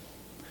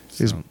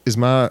 So, is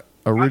my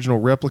original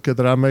replica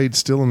that I made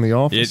still in the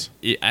office?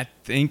 I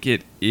think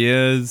it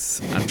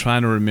is. I'm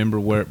trying to remember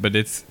where, but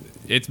it's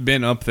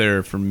been up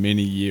there for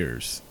many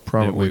years.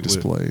 Prominently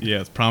displayed.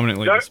 Yeah, it's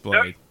prominently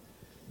displayed.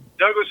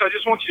 Douglas, I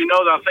just want you to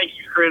know that I think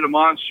you created a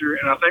monster,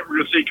 and I think we're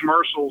going to see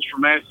commercials for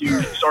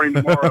Matthew starting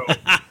tomorrow.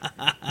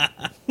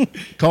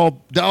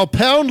 Called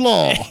Pound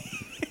Law.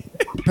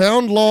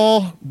 Pound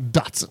Law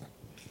Dotson.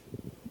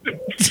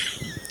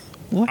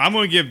 I'm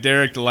going to give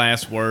Derek the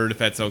last word, if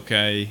that's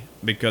okay,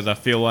 because I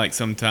feel like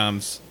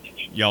sometimes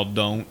y'all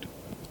don't.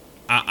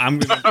 I'm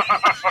going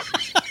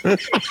to...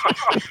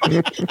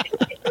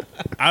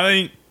 I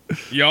think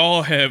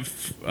y'all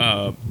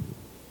have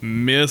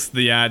missed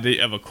the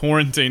idea of a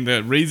quarantine.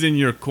 The reason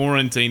you're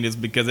quarantined is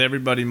because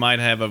everybody might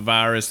have a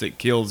virus that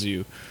kills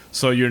you.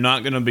 So you're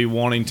not going to be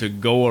wanting to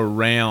go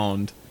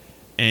around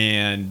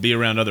and be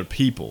around other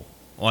people.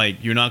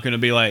 Like, you're not going to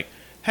be like,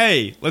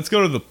 hey, let's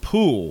go to the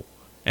pool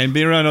and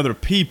be around other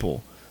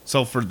people.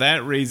 So for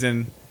that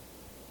reason,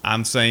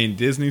 I'm saying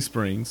Disney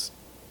Springs,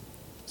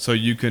 so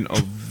you can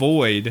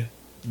avoid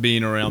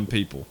being around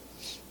people.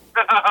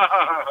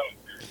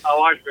 I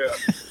like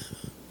that.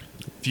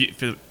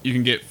 If you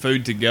can get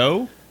food to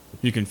go,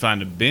 you can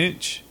find a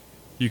bench,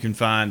 you can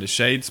find a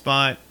shade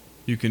spot,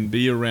 you can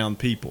be around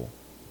people.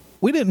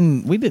 We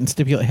didn't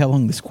stipulate how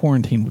long this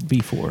quarantine would be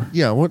for.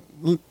 Yeah,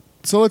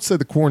 so let's say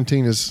the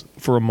quarantine is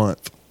for a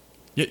month.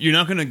 You're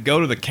not going to go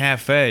to the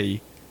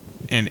cafe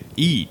and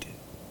eat,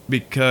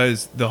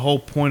 because the whole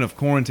point of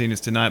quarantine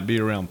is to not be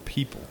around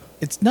people.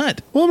 It's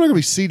not. Well, I'm not going to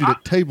be seated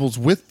at tables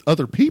with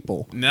other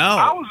people.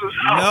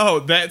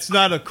 No, that's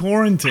not a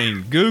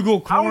quarantine.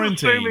 Google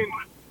quarantine.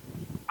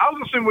 I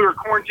was assuming we were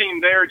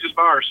quarantined there just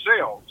by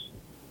ourselves.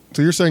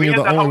 So you're saying We you're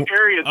had the whole only...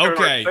 area to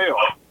Okay.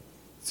 ourselves.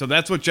 So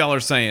that's what y'all are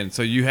saying.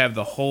 So you have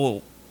the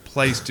whole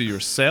place to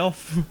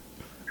yourself?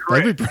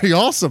 That'd be pretty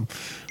awesome.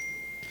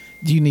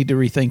 Do you need to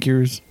rethink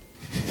yours?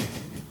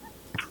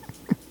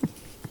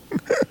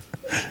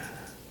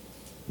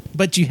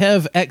 But you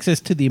have access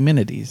to the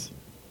amenities.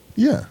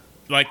 Yeah.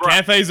 Like,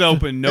 cafe's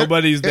open,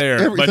 nobody's there,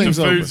 but the everything's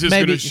food's open. just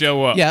going to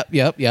show up.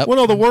 Yep. Well,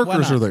 no, the Why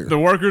workers not? are there. The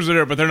workers are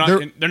there, but they're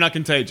not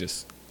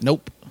contagious.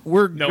 Nope.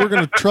 We're going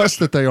to trust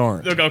that they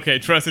aren't. Look, okay,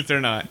 trust that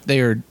they're not. They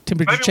are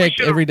temperature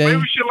checked every day. Maybe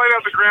we should lay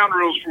out the ground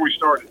rules before we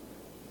started.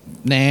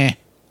 Nah.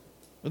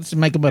 Let's just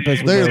make them up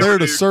as we They're go. there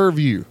to serve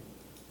you.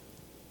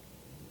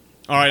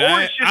 All right,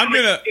 Or it's just I'm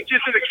gonna. It's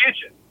just in the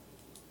kitchen.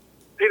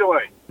 Either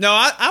way. No,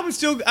 I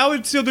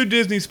would still do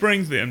Disney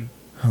Springs then,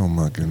 Oh,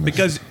 my goodness.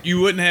 because you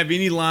wouldn't have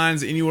any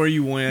lines anywhere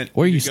you went.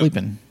 Where are you go-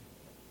 sleeping?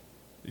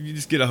 You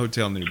just get a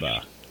hotel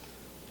nearby.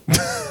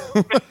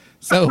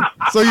 So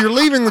So you're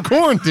leaving the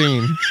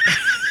quarantine.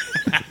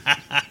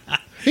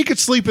 He could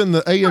sleep in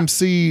the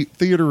AMC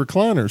theater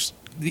recliners.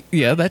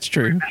 Yeah, that's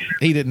true.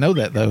 He didn't know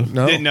that though.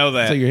 No, Didn't know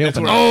that. So you're That's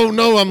helping. where- Oh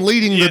no, I'm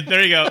leading Yeah, the.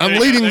 there you go. I'm There you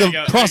leading go, the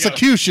there you go,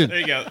 prosecution. There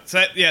you go.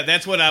 So yeah,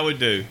 that's what I would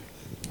do.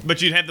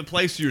 But you'd have the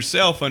place to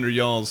yourself under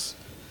y'all's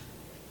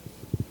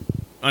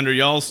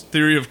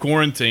theory of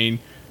quarantine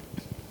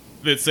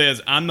that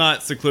says I'm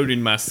not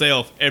secluding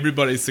myself.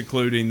 Everybody's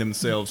secluding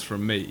themselves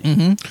from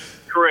me.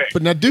 Correct.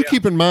 But now, do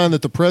keep in mind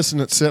that the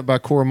precedent set by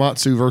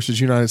Korematsu versus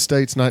United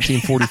States,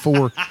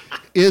 1944,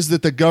 is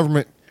that the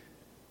government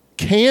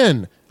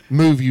can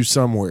move you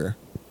somewhere.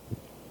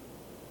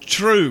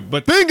 True,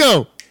 but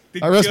Bingo!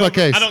 the I rest my government-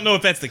 case. I don't know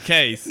if that's the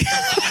case.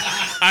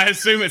 I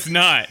assume it's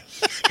not.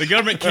 The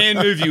government can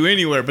move you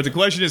anywhere, but the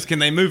question is, can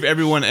they move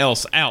everyone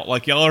else out?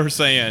 Like y'all are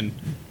saying,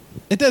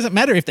 It doesn't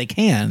matter if they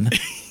can.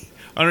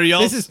 under y'all.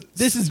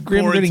 This is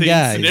grim gritting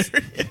guys.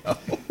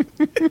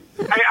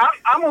 Hey,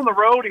 I'm on the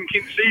road and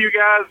can see you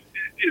guys.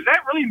 Is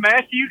that really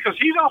Matthew? Because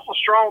he's awful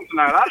strong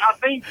tonight. I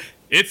think,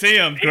 It's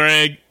him,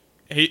 Greg.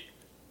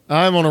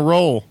 I'm on a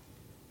roll.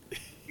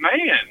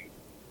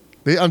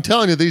 man. I'm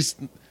telling you, these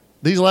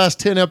last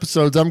 10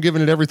 episodes, I'm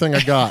giving it everything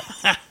I got.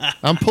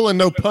 I'm pulling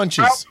no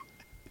punches.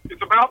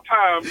 It's about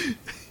time.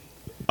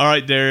 All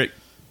right, Derek.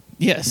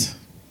 Yes.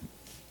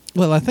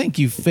 Well, I think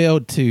you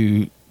failed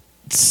to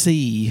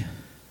see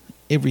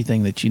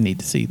everything that you need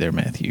to see there,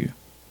 Matthew,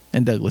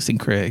 and Douglas and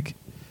Craig.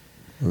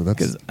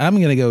 Because I'm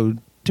going to go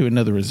to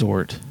another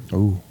resort,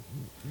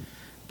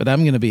 but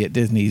I'm going to be at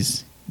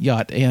Disney's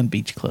Yacht and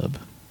Beach Club.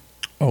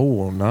 Oh,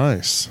 well,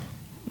 nice.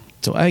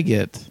 So I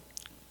get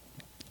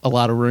a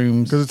lot of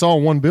rooms. Because it's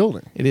all one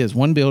building. It is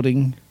one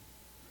building.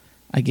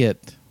 I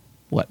get,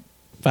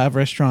 5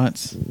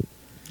 restaurants,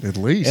 At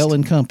least.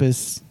 Ellen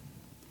Compass,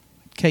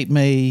 Cape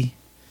May,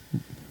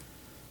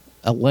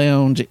 a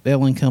lounge at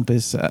Ellen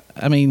Compass.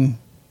 I mean,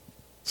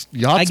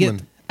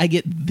 Yachtsman. I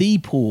get the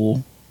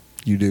pool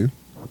You do.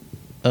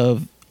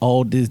 of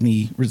all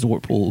Disney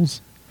resort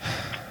pools,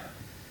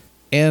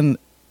 and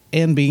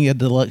being a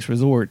deluxe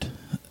resort,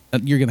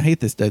 you're gonna hate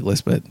this, Douglas,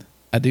 but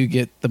I do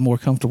get the more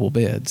comfortable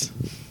beds.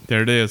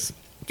 There it is.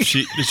 The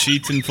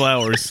sheets and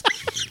flowers.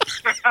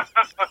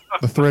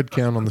 The thread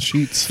count on the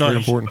sheets. Very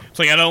important. It's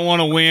like I don't want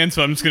to win,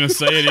 so I'm just going to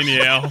say it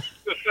anyhow.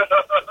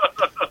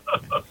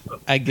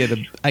 I get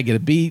a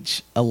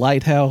beach, a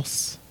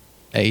lighthouse,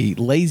 a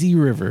lazy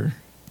river.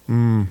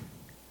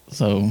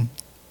 So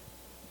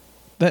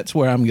that's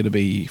where I'm going to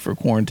be for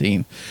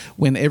quarantine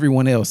when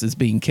everyone else is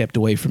being kept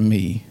away from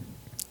me.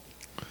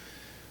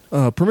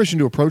 Permission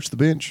to approach the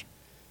bench.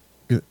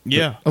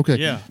 Yeah. Okay.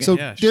 Yeah. So,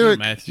 yeah, sure, Derek,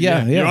 Matthew.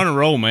 yeah. You're on a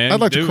roll, man. I'd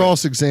like Do to it.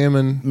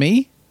 cross-examine.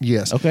 Me?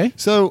 Yes. Okay.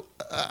 So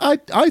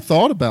I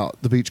thought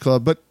about the beach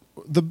club, but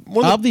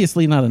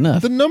Obviously not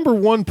enough. the number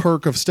one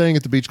perk of staying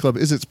at the beach club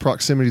is its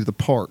proximity to the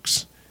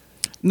parks.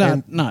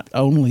 Not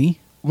only.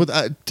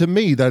 To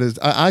me, that is.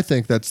 I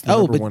think that's the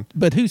number one.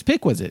 But whose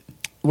pick was it?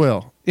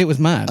 Well, It was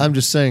mine. I'm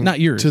just saying, Not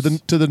yours.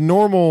 To the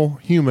normal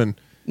human,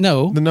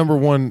 No. the number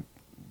one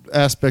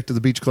aspect of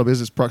the beach club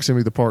is its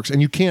proximity to the parks,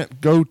 and you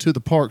can't go to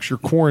the parks. You're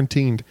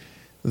quarantined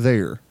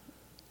there.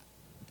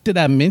 Did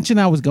I mention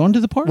I was going to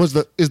the park?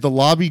 Is the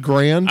lobby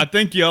grand? I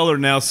think y'all are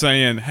now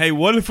saying, hey,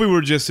 what if we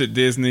were just at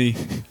Disney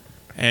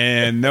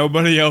and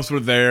nobody else were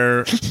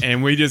there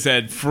and we just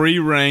had free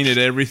reign at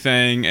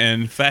everything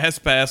and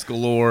fast pass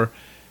galore?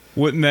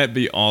 Wouldn't that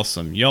be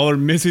awesome? Y'all are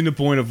missing the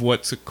point of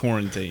what's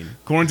quarantine.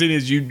 Quarantine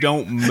is you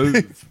don't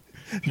move.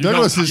 You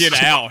Douglas don't is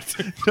get out.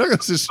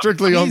 Douglas is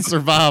strictly on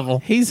survival.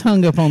 He's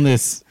hung up on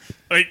this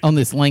Like,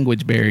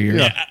 language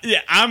barrier. yeah,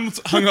 I'm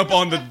hung up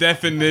on the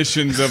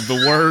definitions of the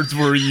words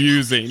we're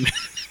using.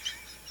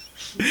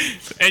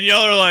 And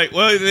y'all are like,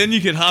 well, then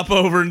you could hop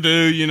over and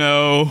do,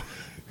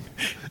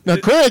 Now,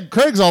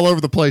 Craig's all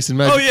over the place in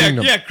Magic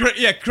Kingdom.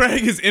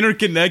 Craig is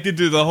interconnected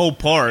to the whole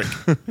park.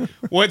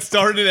 What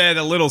started at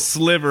a little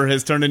sliver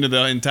has turned into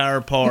the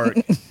entire park.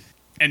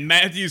 And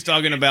Matthew's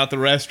talking about the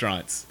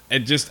restaurants.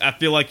 And I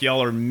feel like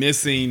y'all are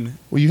missing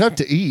Well, you have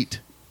to eat.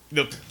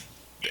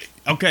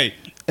 Okay.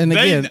 And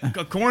again,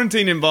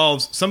 quarantine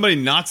involves somebody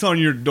knocks on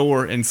your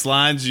door and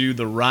slides you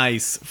the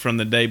rice from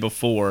the day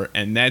before,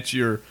 and that's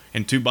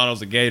and 2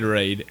 bottles of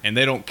Gatorade, and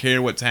they don't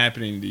care what's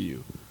happening to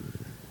you.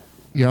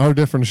 Yeah, our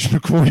definition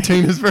of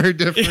quarantine is very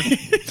different.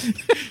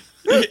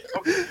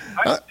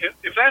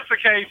 If that's the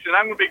case, then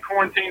I'm going to be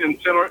quarantined in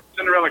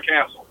Cinderella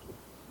Castle.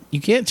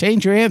 you can't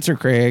change your answer,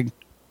 Craig.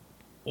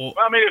 Well,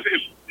 I mean,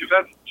 if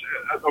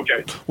that's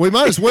okay. We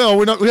might as well.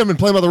 We haven't been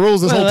playing by the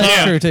rules this Well, whole that's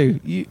time. true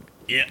too.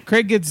 Yeah.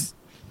 Craig gets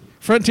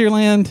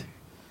Frontierland,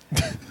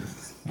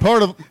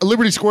 Part of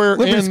Liberty Square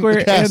Liberty and Square,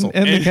 the castle.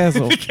 and the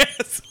castle. The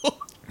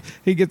castle.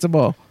 He gets them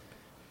all.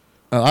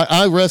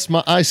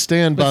 I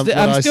stand by But what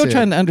I'm I still said.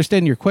 trying to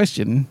understand your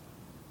question.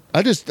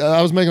 I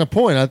was making a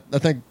point. I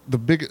think the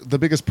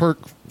biggest perk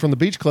from the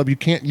beach club, you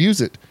can't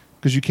use it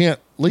because you can't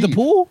leave. The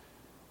pool?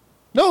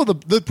 No,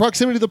 the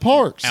proximity to the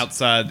parks.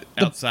 Outside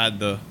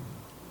the.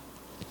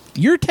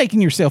 You're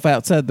taking yourself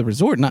outside the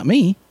resort, not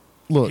me.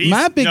 Look,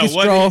 My biggest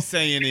what draw- he's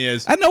saying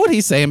is. I know what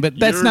he's saying, but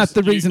that's not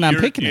the reason I'm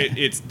picking it.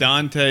 It's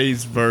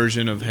Dante's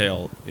version of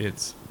hell.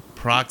 It's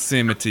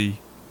proximity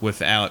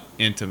without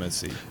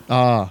intimacy.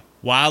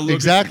 Why look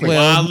Exactly. Why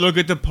Well, look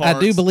at the parks? I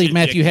do believe if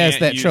Matthew you has can't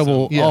that use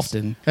trouble them? Yes.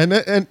 often. And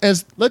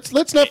as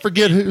let's not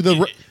forget who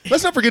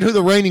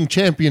the reigning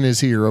champion is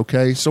here.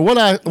 Okay, so what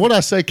I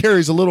say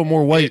carries a little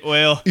more weight.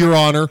 Well, Your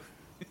Honor.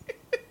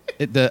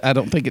 I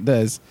don't think it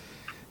does,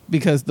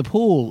 because the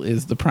pool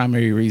is the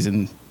primary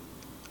reason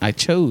I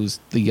chose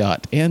the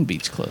yacht and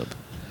beach club,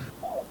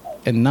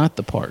 and not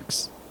the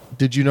parks.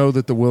 Did you know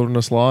that the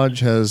Wilderness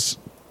Lodge has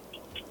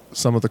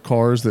some of the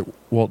cars that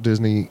Walt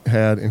Disney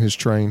had in his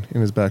train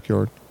in his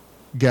backyard?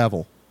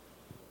 Gavel.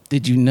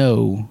 Did you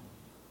know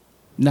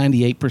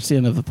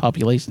 98% of the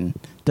population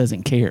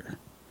doesn't care?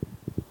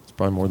 It's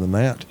probably more than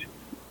that.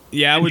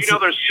 yeah, I And would. you know,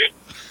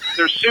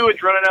 there's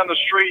sewage running down the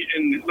street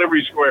in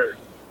Liberty Square.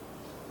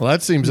 Well,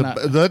 that seems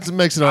that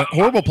makes it a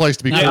horrible place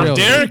to be. Not yeah, really.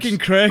 Derek and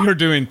Craig are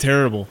doing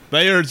terrible.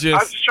 They are I was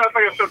just. just trying to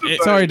think of something to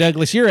say. Sorry,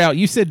 Douglas, you're out.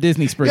 You said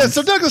Disney Springs. Yeah,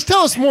 so Douglas,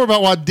 tell us more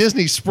about why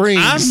Disney Springs.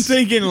 I'm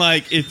thinking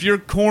like if you're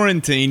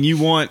quarantined, you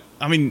want.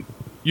 I mean,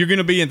 you're going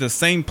to be at the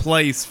same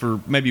place for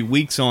maybe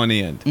weeks on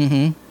end.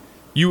 Mhm.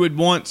 You would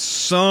want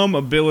some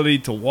ability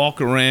to walk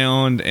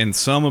around and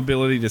some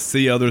ability to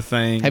see other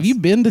things. Have you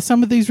been to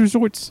some of these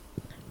resorts?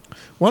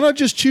 Why not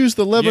just choose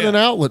the Lebanon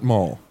Yeah. Outlet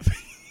Mall?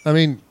 I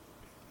mean,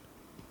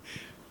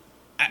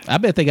 I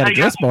bet they got a Hey,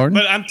 dress barn.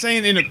 But I'm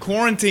saying in a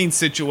quarantine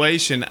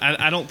situation,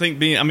 I don't think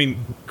being. I mean,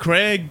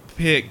 Craig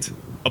picked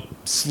a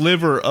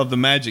sliver of the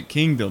Magic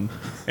Kingdom,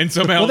 and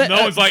somehow Well, that-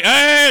 no one's like,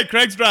 "Hey,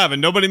 Craig's driving."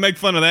 Nobody make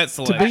fun of that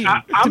selection. be-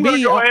 I'm going to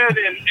me, go ahead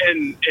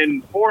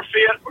and forfeit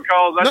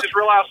because I just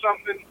realized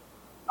something.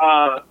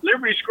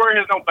 Liberty Square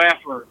has no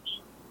bathrooms.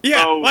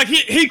 yeah, So- like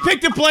he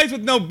picked a place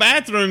with no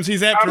bathrooms.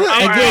 He's after.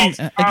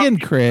 Again,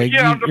 Craig,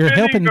 Yeah, I'm you're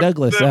helping defending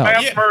Douglas the out.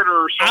 mass Yeah.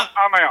 murderer, so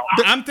I'm out.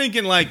 I'm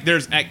thinking like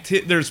there's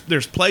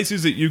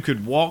places that you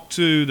could walk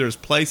to. There's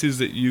places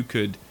that you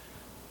could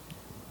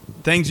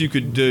things you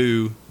could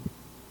do.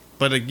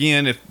 But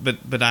again,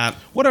 but I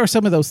What are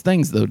some of those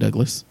things, though,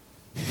 Douglas?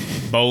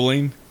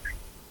 bowling,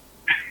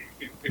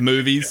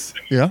 movies,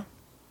 yeah.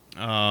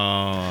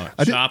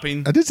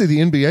 shopping. I did say the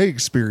NBA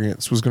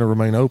experience was going to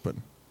remain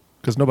open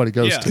because nobody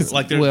goes Yeah, to it.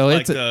 like there's Well,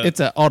 like it's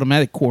an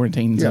automatic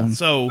quarantine Yeah. zone.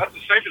 so. That's the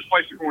safest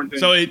place to quarantine.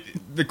 So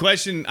the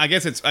question, I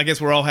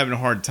guess we're all having a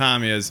hard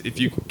time is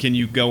can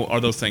you go? Are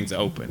those things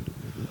open?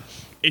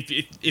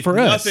 If For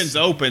us. nothing's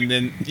open,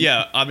 then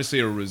yeah, obviously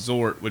a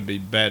resort would be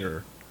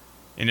better,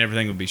 and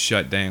everything would be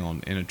shut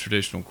down in a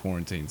traditional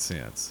quarantine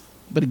sense.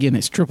 But again,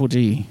 it's Triple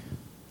G.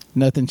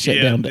 Nothing shut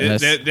down to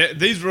us.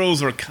 These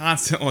rules are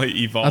constantly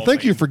evolving. I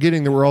think you're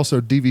forgetting that we're also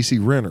DVC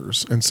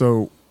renters, and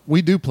so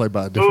we do play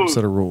by a different Ooh.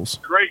 set of rules.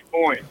 Great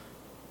point.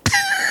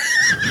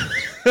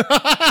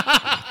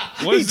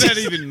 What does that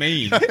even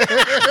mean?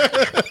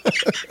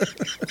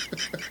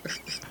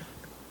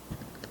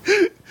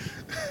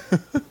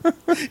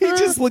 He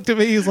just looked at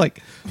me. He was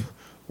like,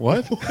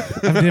 What?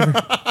 "I've never."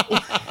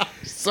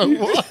 So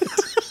what?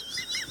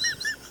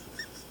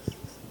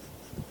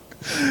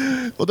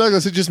 Well,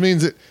 Douglas, it just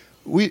means that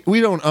we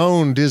don't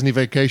own Disney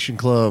Vacation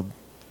Club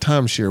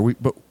timeshare,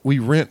 but we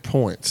rent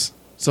points,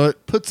 so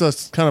it puts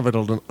us kind of at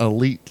an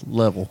elite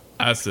level.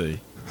 I see.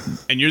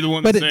 And you're the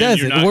one But that's it saying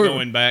you're doesn't. not We're-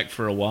 going back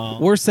for a while.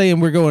 We're saying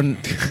we're going.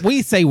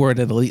 We say we're at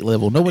an elite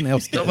level. No one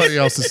else does. Nobody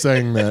else is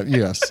saying that.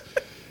 Yes.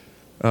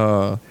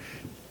 I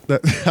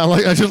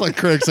just like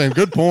Craig saying,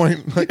 "Good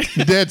point." Like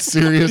dead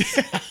serious.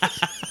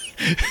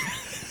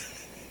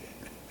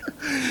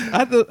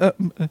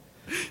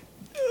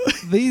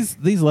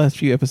 These last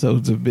few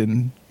episodes have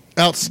been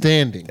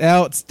Outstanding.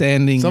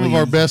 outstanding. Some of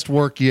our best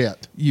work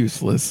yet.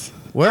 useless.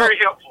 Well, Very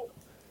helpful.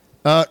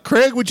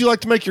 Craig, would you like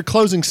to make your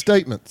closing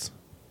statements?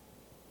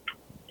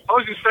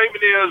 Closing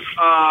statement is,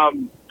 I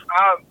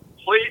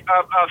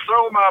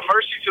throw my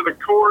mercy to the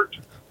court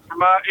for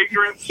my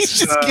ignorance. He's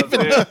just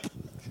giving that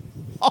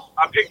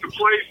I picked a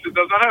place that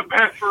does not have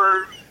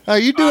bathrooms,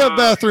 You do have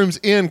bathrooms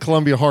in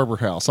Columbia Harbor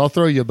House. I'll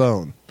throw you a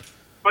bone.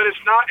 but it's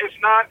not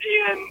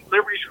in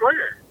Liberty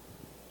Square.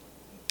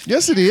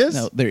 Yes, it is.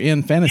 No, they're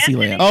in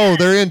Fantasyland. Oh,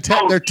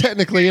 they're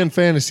technically in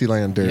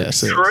Fantasyland, Derek Yes.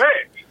 says.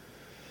 Correct.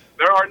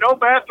 There are no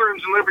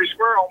bathrooms in Liberty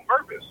Square on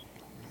purpose.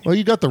 Well,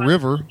 you got the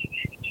river.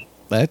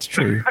 That's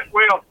true.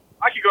 Well,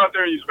 I could go out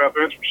there and use the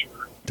bathroom, that's for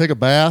sure. Take a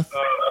bath.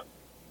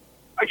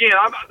 Again,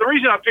 the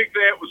reason I picked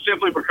that was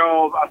simply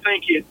because I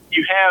think you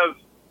have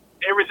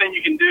everything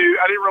you can do.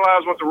 I didn't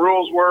realize what the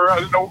rules were. I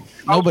didn't know.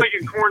 I was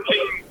thinking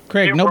quarantine.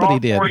 Craig, meant we're nobody all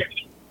did.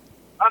 quarantined.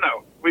 I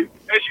know.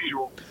 As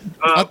usual.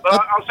 But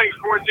I was thinking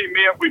quarantine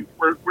meant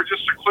we're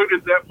just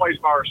secluded that place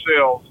by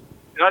ourselves.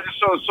 And I just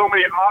saw so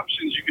many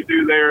options you could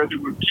do there that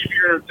would keep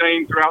you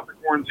entertained throughout the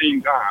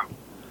quarantine time.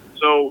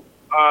 So,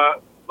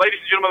 ladies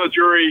and gentlemen of the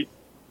jury,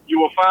 you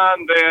will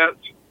find that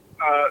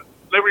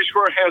Liberty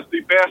Square has the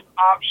best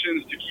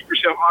options to keep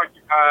yourself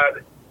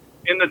occupied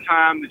in the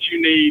time that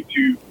you need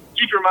to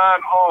keep your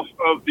mind off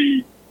of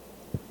the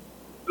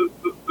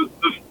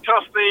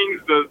tough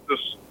things, the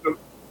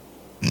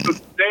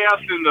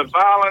death and the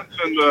violence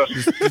and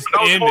the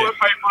no end toilet it.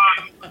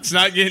 paper It's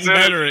not getting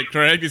better at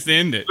Craig. Just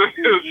end it.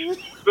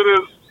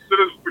 that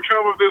has become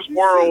realm of this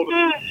world.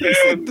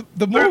 And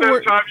the through more that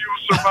we're- time, you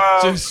will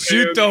survive. Just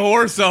shoot and- the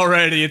horse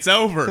already. It's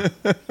over.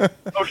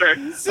 Okay.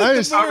 I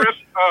just-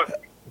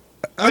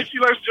 Thank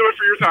you, ladies and gentlemen,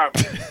 for your time.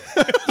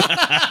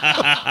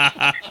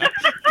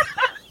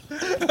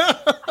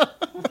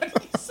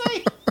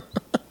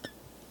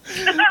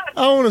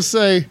 I want to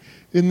say,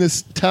 in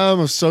this time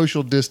of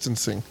social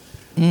distancing,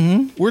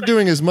 we're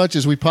doing as much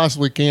as we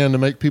possibly can to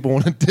make people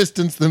want to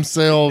distance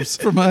themselves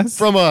From us?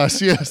 From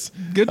us, yes.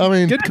 Good, I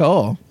mean, good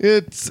call.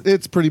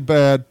 it's pretty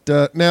bad.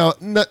 Now,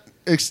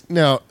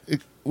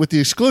 with the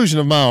exclusion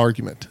of my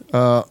argument,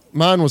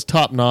 mine was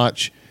top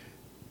notch.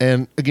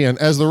 And again,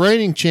 as the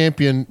reigning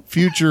champion,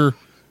 future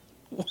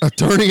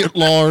attorney at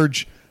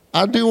large,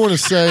 I do want to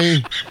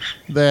say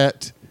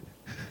that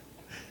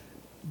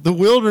the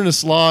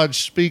Wilderness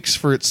Lodge speaks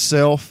for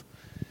itself.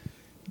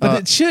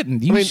 But it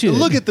shouldn't. You should.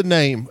 Look at the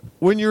name.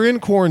 When you're in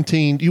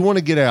quarantine, you want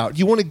to get out.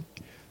 You want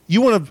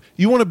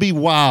to be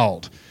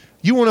wild.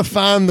 You want to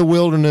find the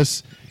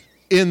wilderness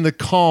in the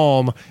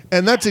calm,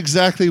 and that's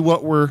exactly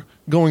what we're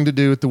going to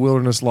do at the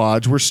Wilderness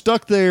Lodge. We're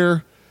stuck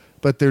there,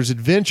 but there's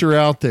adventure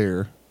out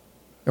there,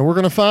 and we're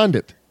going to find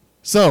it.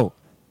 So,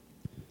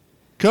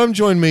 come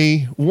join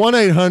me.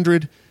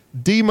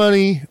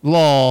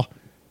 1-800-D-Money-LAW.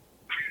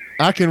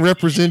 I can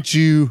represent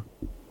you,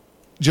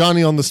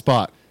 Johnny on the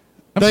spot.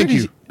 Thank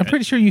you. I'm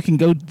pretty sure you can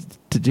go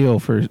to jail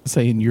for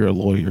saying you're a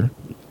lawyer.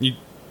 You,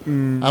 I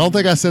don't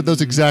think I said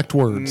those exact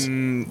words.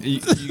 you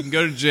can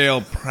go to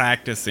jail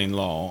practicing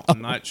law.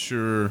 I'm not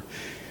sure.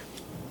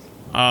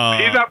 He's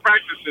not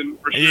practicing.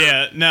 For sure.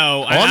 Yeah,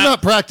 no. I'm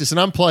not practicing.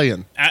 I'm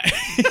playing.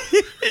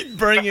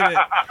 Bringing it.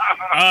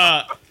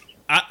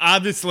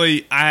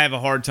 Obviously, I have a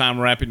hard time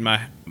wrapping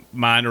my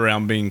mind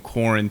around being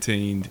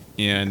quarantined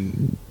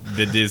in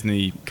the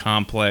Disney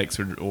complex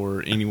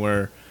or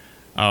anywhere.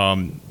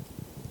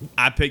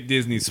 I picked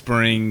Disney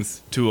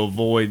Springs to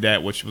avoid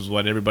that, which was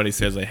what everybody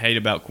says they hate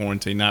about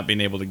quarantine, not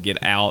being able to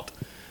get out.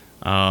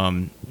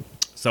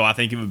 So I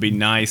think it would be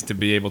nice to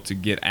be able to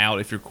get out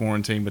if you're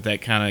quarantined, but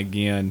that kind of,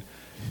 again,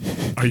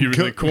 are you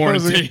really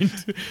quarantined?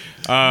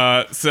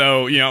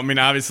 So,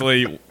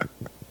 obviously,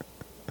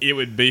 it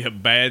would be a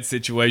bad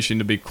situation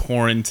to be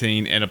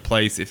quarantined in a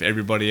place if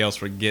everybody else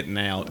were getting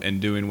out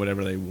and doing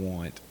whatever they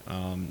want.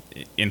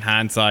 In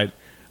hindsight,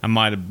 I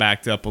might have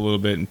backed up a little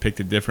bit and picked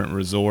a different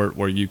resort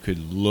where you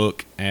could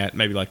look at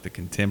maybe like the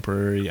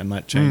Contemporary. I'm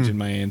not changing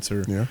my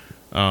answer. Yeah.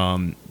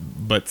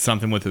 But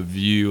something with a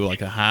view,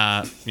 like a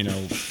high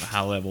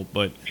level.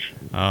 But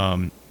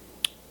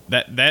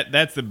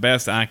that's the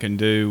best I can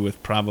do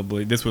with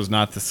probably. This was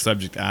not the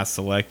subject I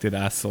selected.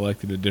 I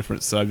selected a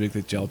different subject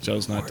that y'all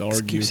chose not to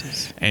argue,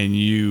 and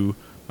you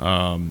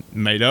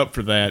made up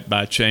for that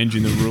by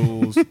changing the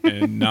rules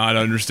and not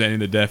understanding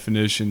the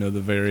definition of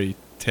the very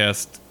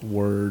test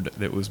word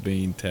that was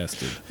being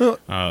tested.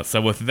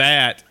 So with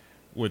that,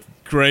 with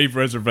grave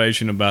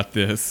reservation about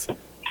this,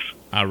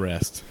 I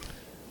rest.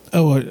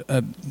 Oh,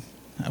 I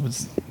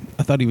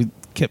thought he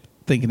kept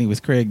thinking he was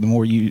Craig. The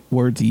more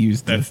words he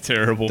used, That's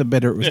terrible. the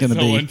better it was going to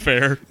be.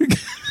 Unfair.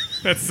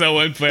 That's so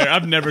unfair.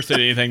 I've never said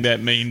anything that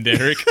mean,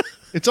 Derek.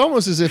 It's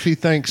almost as if he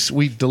thinks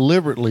we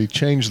deliberately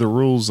changed the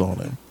rules on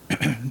him.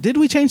 Did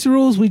we change the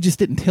rules? We just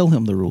didn't tell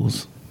him the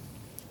rules.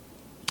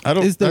 I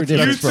don't. Is there a that's- You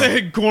difference? that's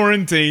said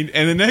quarantine,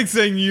 and the next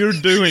thing you're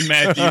doing,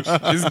 Matthew,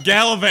 is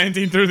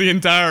gallivanting through the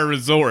entire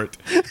resort.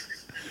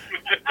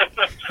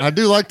 I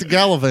do like to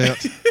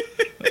gallivant.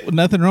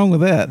 Nothing wrong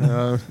with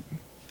that.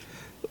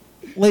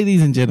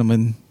 Ladies and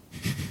gentlemen,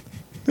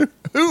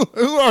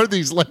 Who are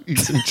these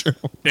ladies and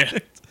gentlemen? Yeah.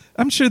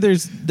 I'm sure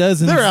there's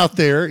dozens. They're out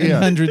there. and Yeah.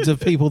 hundreds of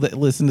people that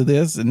listen to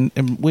this and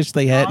wish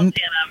they All hadn't.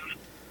 10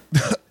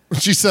 of them.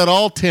 She said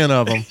all 10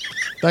 of them.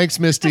 Thanks,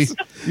 Misty.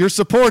 Your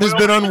support has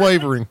been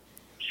unwavering.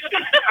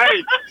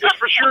 Hey, it's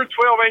for sure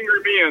 12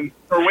 angry men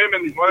or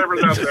women,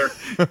 whatever's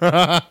out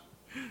there.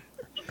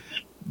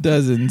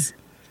 Dozens.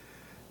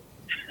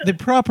 The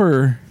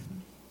proper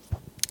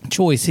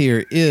choice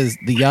here is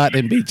the Yacht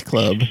and Beach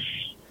Club.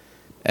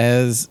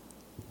 As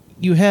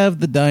you have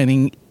the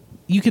dining,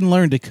 you can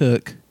learn to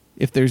cook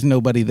if there's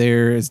nobody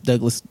there, as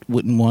Douglas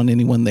wouldn't want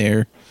anyone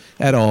there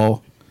at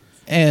all.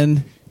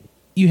 And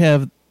you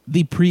have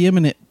the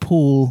preeminent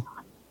pool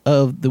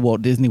of the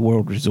Walt Disney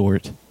World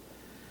Resort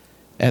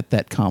at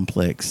that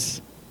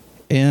complex.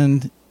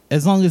 And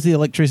as long as the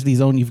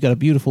electricity's on, you've got a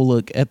beautiful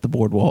look at the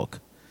boardwalk.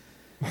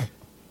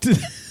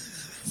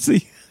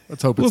 See,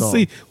 Let's hope it's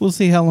on. We'll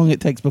see how long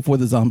it takes before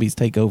the zombies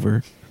take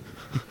over.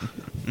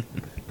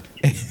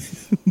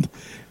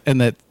 And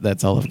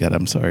that's all I've got.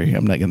 I'm sorry.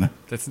 I'm not gonna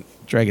That's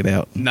drag it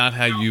out. not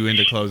how you end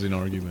a closing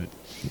argument.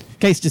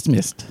 Case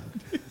dismissed.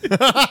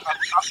 I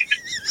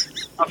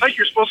think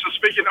you're supposed to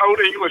speak in Old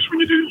English when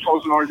you do the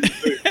closing argument,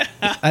 too.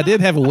 I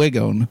did have a wig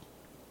on.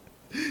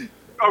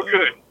 Oh,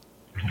 good.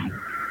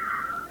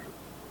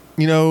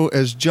 You know,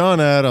 as John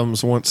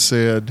Adams once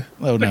said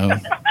Oh no.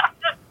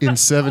 in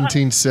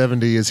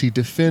 1770, as he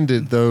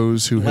defended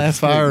those who had Last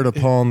fired week.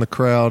 upon the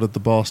crowd at the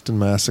Boston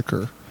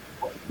Massacre,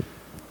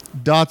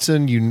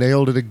 Dotson, you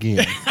nailed it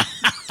again.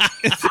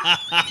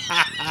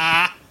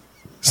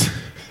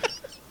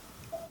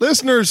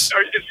 Listeners,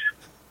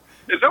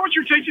 Is that what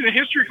you're teaching in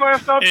history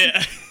class, Dr.?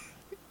 Yeah.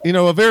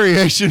 a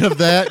variation of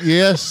that,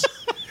 yes.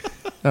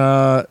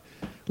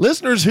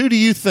 Listeners, who do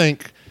you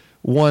think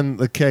won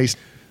the case?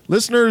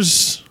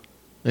 Listeners,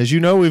 as you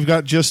know, we've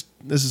got just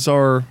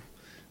a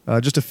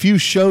few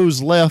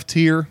shows left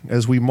here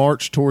as we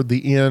march toward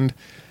the end,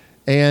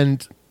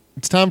 and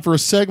it's time for a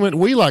segment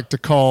we like to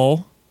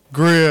call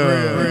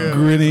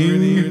Gritty.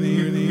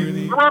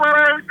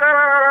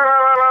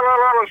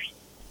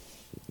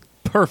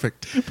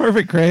 Perfect.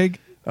 Perfect, Craig.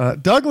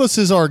 Douglas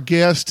is our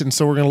guest, and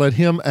so we're going to let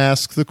him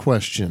ask the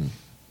question.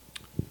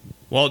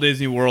 Walt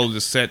Disney World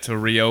is set to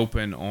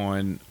reopen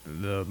on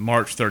the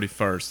March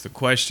 31st. The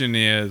question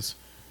is,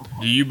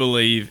 do you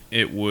believe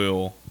it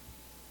will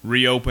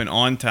reopen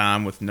on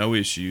time with no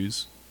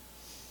issues,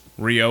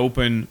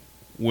 reopen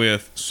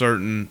with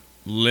certain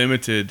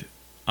limited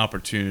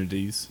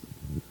opportunities,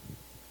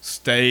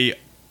 stay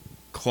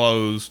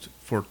closed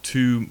for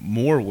 2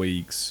 more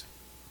weeks,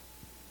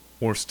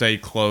 or stay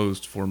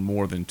closed for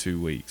more than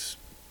 2 weeks?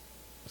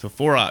 So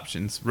 4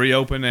 options: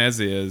 reopen as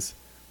is,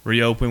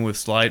 reopen with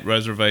slight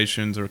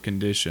reservations or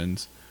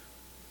conditions,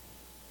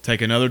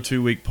 take another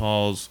 2-week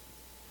pause,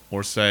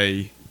 or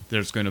say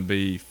there's going to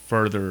be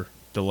further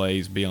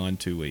delays beyond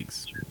 2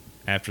 weeks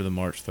after the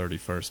March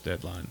 31st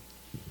deadline.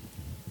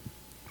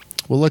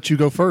 We'll let you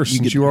go first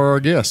since you are our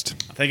guest.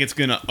 I think it's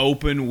going to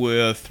open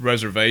with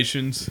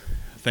reservations.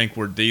 I think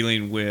we're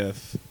dealing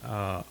with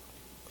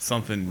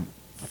something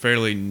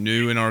fairly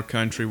new in our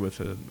country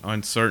with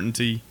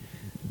uncertainty.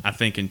 I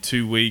think in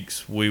 2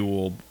 weeks we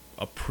will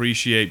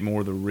appreciate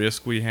more the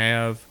risk we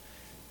have,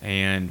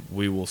 and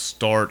we will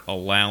start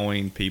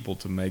allowing people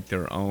to make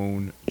their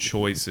own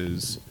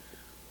choices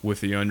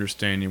with the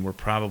understanding we're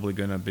probably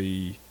going to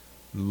be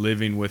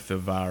living with the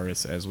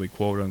virus as we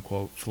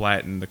quote-unquote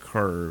flatten the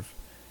curve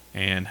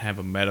and have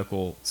a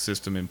medical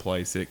system in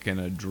place that can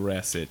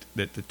address it,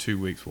 that the 2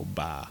 weeks will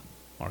buy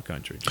our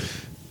country.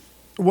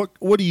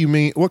 What do you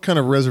mean? What kind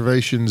of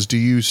reservations do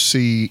you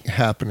see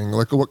happening?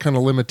 Like, what kind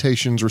of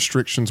limitations,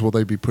 restrictions will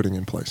they be putting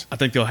in place? I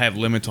think they'll have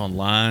limits on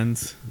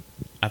lines.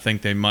 I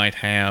think they might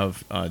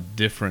have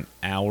different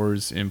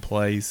hours in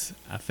place.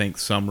 I think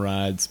some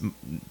rides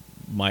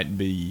might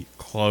be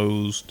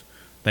closed.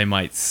 They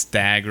might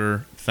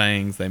stagger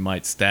things. They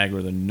might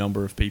stagger the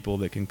number of people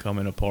that can come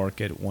in a park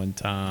at one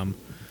time.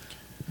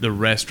 The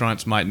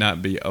restaurants might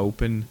not be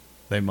open.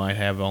 They might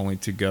have only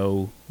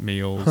to-go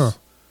meals. Huh.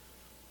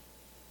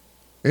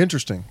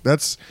 Interesting.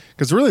 That's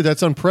because really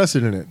that's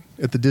unprecedented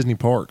at the Disney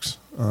parks.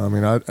 I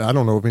mean, I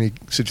don't know of any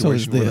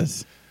situation where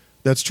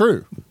that's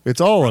true. It's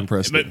all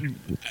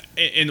unprecedented.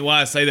 And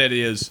why I say that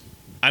is,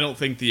 I don't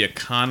think the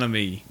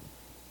economy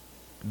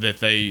that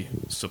they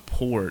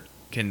support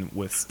can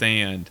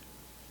withstand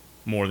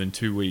more than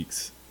 2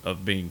 weeks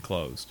of being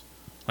closed.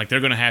 Like,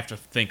 they're going to have to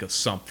think of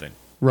something.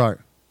 Right.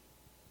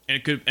 And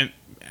it could. And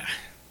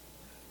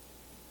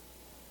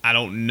I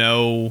don't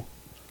know.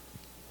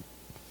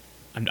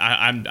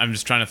 I'm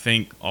just trying to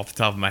think off the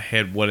top of my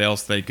head what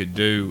else they could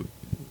do.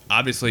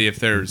 Obviously,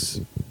 if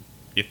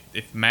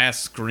mass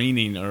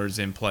screening is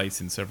in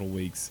place in several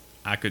weeks,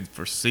 I could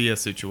foresee a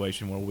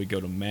situation where we go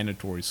to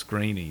mandatory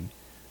screening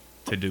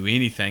to do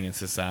anything in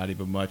society,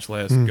 but much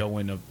less go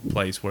in a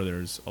place where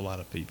there's a lot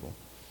of people.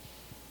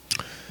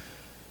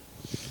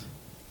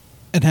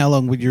 And how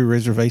long would your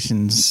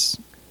reservations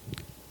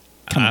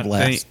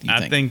last?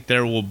 I think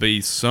there will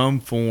be some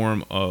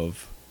form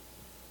of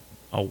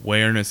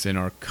awareness in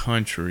our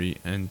country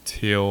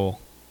until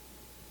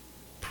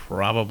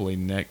probably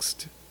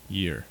next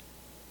year.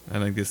 I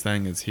think this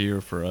thing is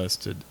here for us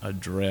to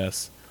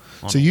address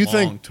on a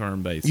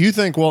long-term basis. You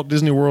think Walt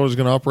Disney World is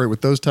going to operate with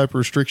those type of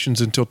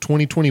restrictions until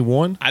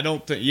 2021? I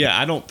don't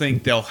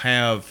think they'll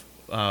have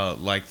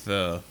like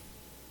the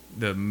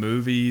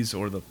movies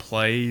or the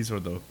plays or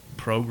the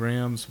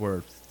programs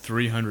where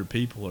 300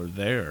 people are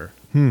there.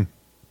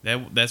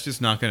 That's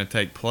just not going to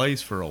take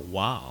place for a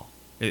while.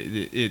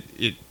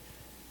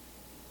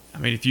 I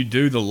mean, if you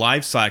do the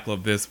life cycle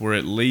of this, we're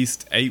at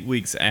least 8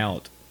 weeks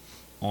out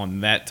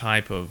on that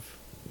type of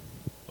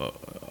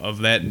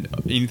that,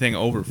 anything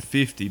over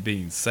 50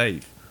 being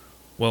safe.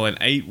 Well, in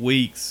 8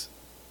 weeks,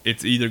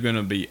 it's either going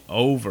to be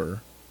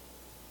over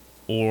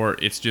or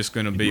it's just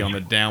going to be on the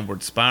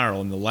downward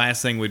spiral. And the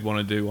last thing we'd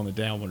want to do on the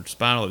downward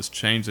spiral is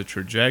change the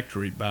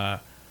trajectory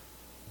by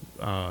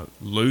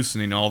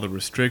loosening all the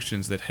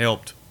restrictions that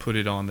helped put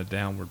it on the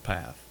downward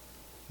path.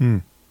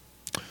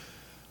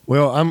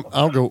 Well,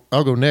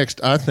 I'll go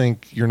next. I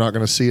think you're not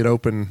going to see it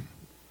open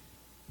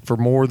for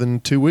more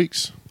than 2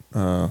 weeks.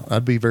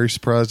 I'd be very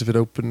surprised if it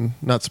opened.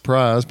 Not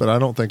surprised, but I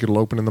don't think it'll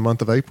open in the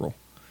month of April.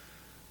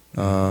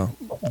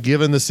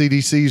 Given the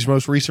CDC's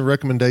most recent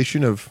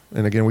recommendation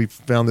and again, we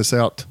found this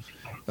out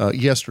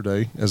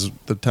yesterday as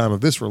the time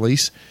of this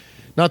release.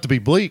 Not to be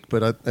bleak,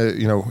 but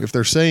if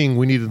they're saying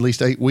we need at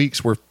least 8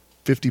 weeks where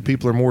 50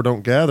 people or more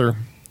don't gather,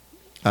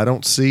 I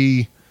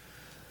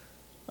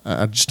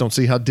just don't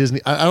see how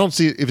Disney. I don't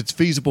see if it's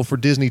feasible for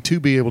Disney to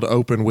be able to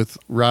open with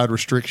ride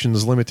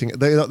restrictions limiting.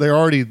 They're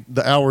already,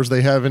 the hours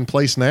they have in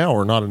place now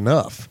are not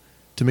enough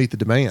to meet the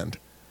demand.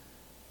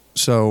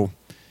 So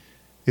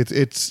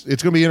it's going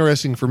to be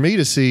interesting for me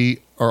to see,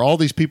 are all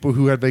these people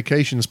who had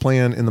vacations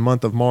planned in the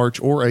month of March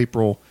or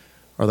April,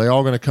 are they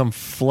all going to come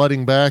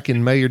flooding back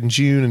in May and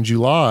June and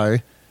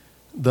July,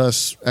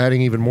 thus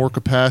adding even more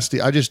capacity?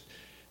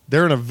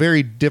 They're in a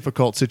very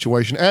difficult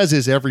situation, as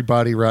is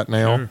everybody right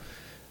now.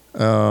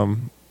 Sure.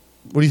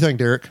 What do you think,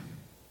 Derek?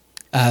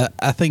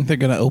 I think they're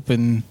going to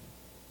open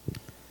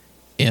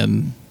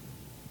in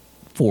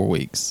 4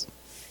 weeks.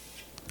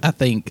 I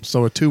think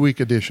so. A 2-week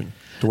addition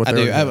to what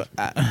they do.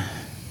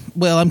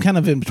 Well, I'm kind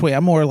of in between.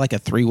 I'm more like a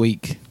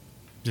 3-week.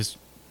 Just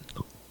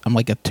I'm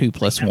like a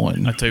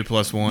 2+1. A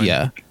 2+1.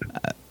 Yeah,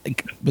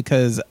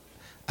 because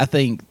I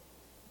think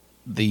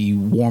the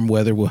warm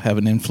weather will have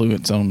an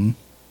influence on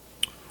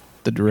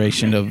the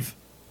duration of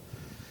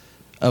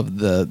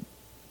the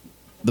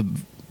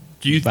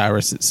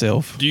virus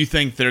itself. Do you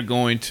think they're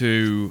going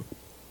to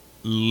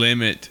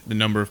limit the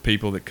number of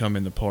people that come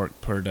in the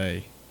park per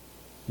day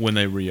when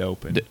they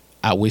reopen?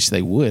 I wish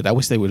they would. I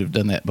wish they would have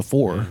done that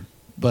before,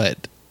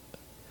 but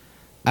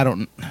I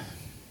don't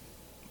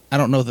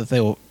know that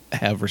they'll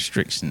have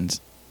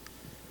restrictions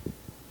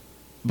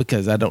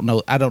because I don't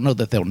know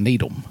that they'll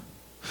need them.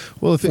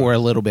 Well, for a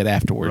little bit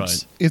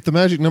afterwards. Right. If the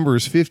magic number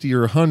is 50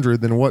 or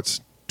 100, then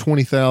what's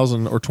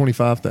 20,000 or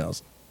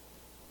 25,000?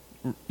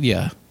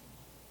 Yeah.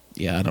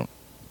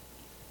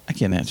 I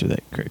can't answer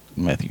that,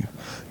 Matthew.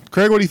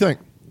 Craig, what do you think?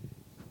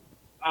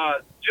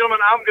 Gentlemen,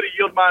 I'm going to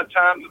yield my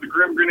time to the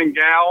Grim Grinning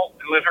Gal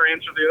and let her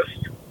answer this.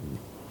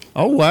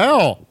 Oh,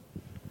 wow.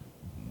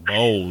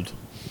 Bold.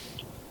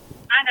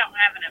 I don't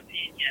have an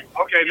opinion.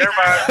 Okay, never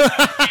mind.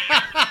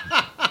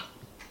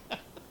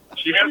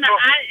 I'm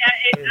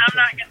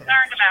not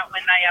concerned about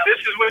when they open.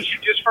 This is when she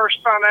just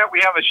first found out we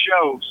have a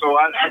show, so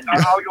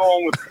I'll go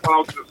on with what I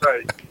was going to say.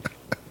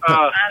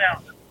 I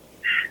don't.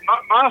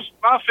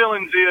 My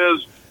feelings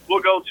is we'll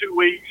go 2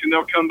 weeks and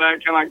they'll come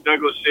back, kind of like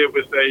Douglas said,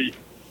 with a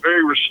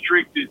very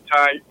restricted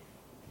type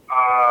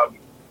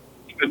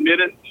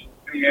admittance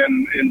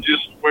and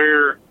just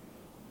where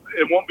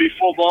it won't be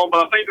full blown.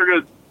 But I think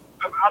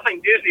I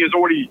think Disney has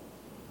already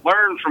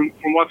learned from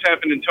what's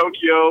happened in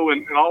Tokyo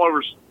and all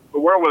over the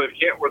world where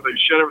they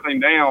shut everything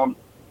down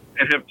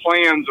and have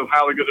plans of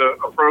how they're going to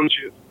approach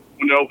it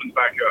when it opens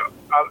back up.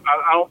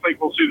 I don't think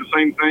we'll see the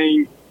same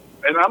thing.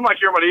 And I'm like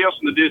everybody else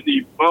in the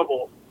Disney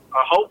bubble.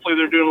 Hopefully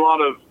they're doing a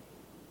lot of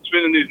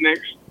spending these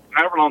next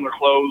however long they're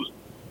closed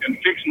and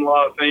fixing a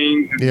lot of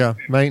things. And,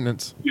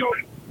 maintenance.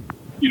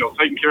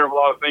 Taking care of a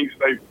lot of things.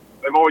 They've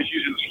always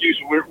used an excuse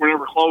we're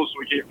never closed, so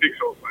we can't fix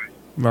those things.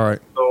 All right.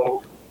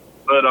 So,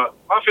 but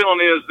my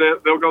feeling is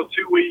that they'll go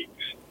 2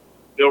 weeks.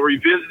 They'll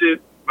revisit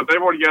it, but they've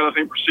already got, I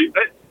think,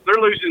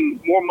 they're losing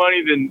more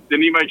money than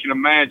anybody can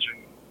imagine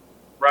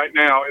right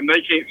now, and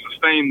they can't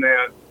sustain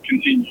that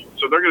continue.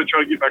 So they're going to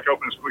try to get back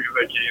open as quick as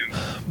they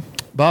can.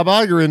 Bob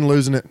Iger isn't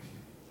losing it.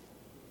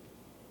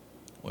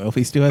 Well, if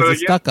he still has the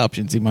stock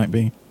options, he might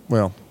be.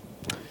 Well,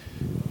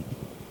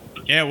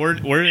 yeah,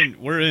 we're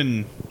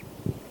in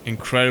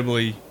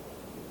incredibly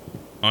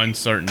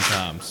uncertain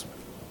times,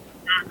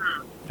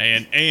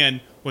 and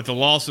with the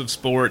loss of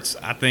sports,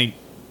 I think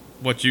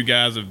what you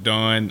guys have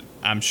done,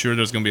 I'm sure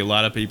there's going to be a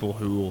lot of people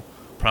who will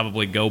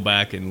probably go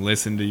back and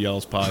listen to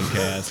y'all's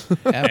podcast.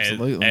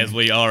 Absolutely, as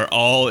we are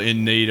all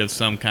in need of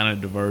some kind of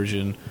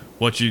diversion.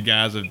 What you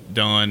guys have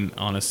done,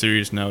 on a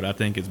serious note, I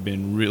think has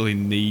been really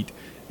neat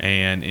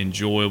and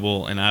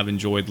enjoyable, and I've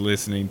enjoyed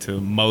listening to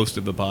most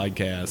of the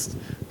podcast.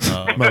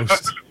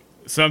 Most.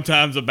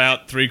 Sometimes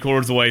about 3/4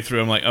 of the way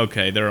through, I'm like,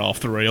 okay, they're off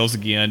the rails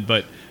again.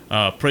 But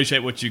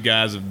appreciate what you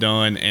guys have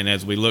done, and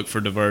as we look for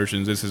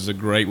diversions, this is a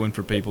great one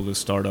for people to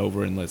start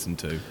over and listen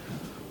to.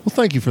 Well,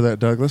 thank you for that,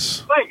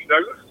 Douglas. Thanks,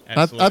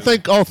 Douglas. I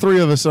think all three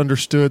of us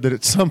understood that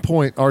at some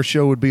point our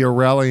show would be a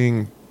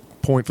rallying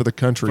point for the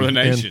country. For the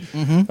nation.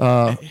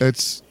 And,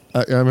 it's,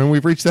 I mean,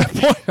 we've reached that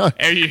point.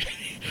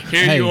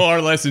 Here you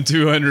are, less than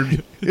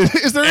 200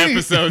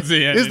 episodes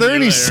in. Is there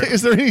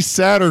any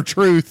sadder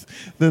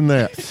truth than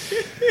that?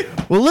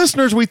 Well,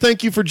 listeners, we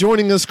thank you for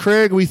joining us,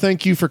 Craig. We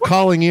thank you for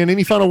calling in.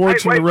 Any final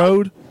words from the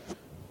road?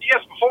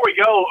 Yes, before we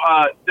go,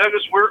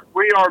 Douglas,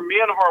 we are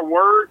men of our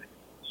word.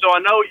 So I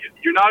know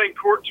you're not in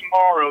court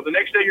tomorrow. The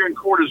next day you're in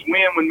court is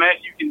when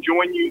Matthew can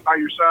join you by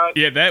your side.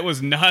 Yeah, that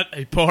was not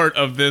a part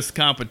of this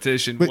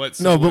competition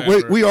whatsoever.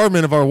 No, but we are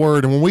men of our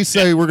word, and when we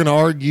say we're going to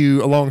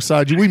argue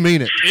alongside you, we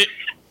mean it.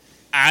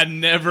 I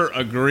never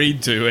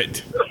agreed to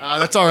it.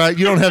 That's all right.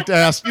 You don't have to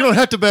ask. You don't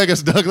have to beg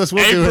us, Douglas.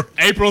 We'll do it.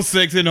 April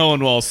 6th in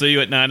Owenwall. See you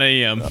at 9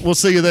 a.m. We'll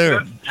see you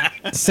there.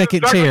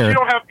 Second Douglas, chair. You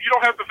don't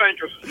have to thank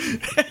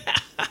us.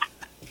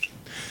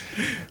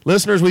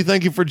 Listeners, we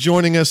thank you for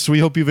joining us. We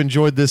hope you've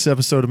enjoyed this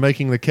episode of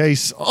Making the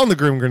Case on the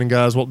Grim Grinning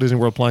Guys Walt Disney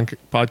World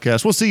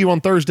Podcast. We'll see you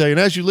on Thursday, and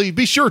as you leave,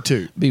 be sure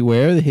to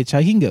beware the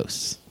hitchhiking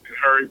ghosts.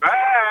 Hurry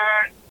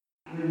back.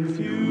 If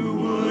you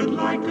would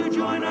like to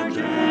join our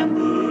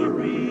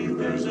jamboree,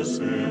 there's a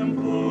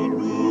simple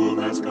rule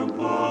that's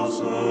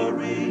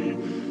compulsory.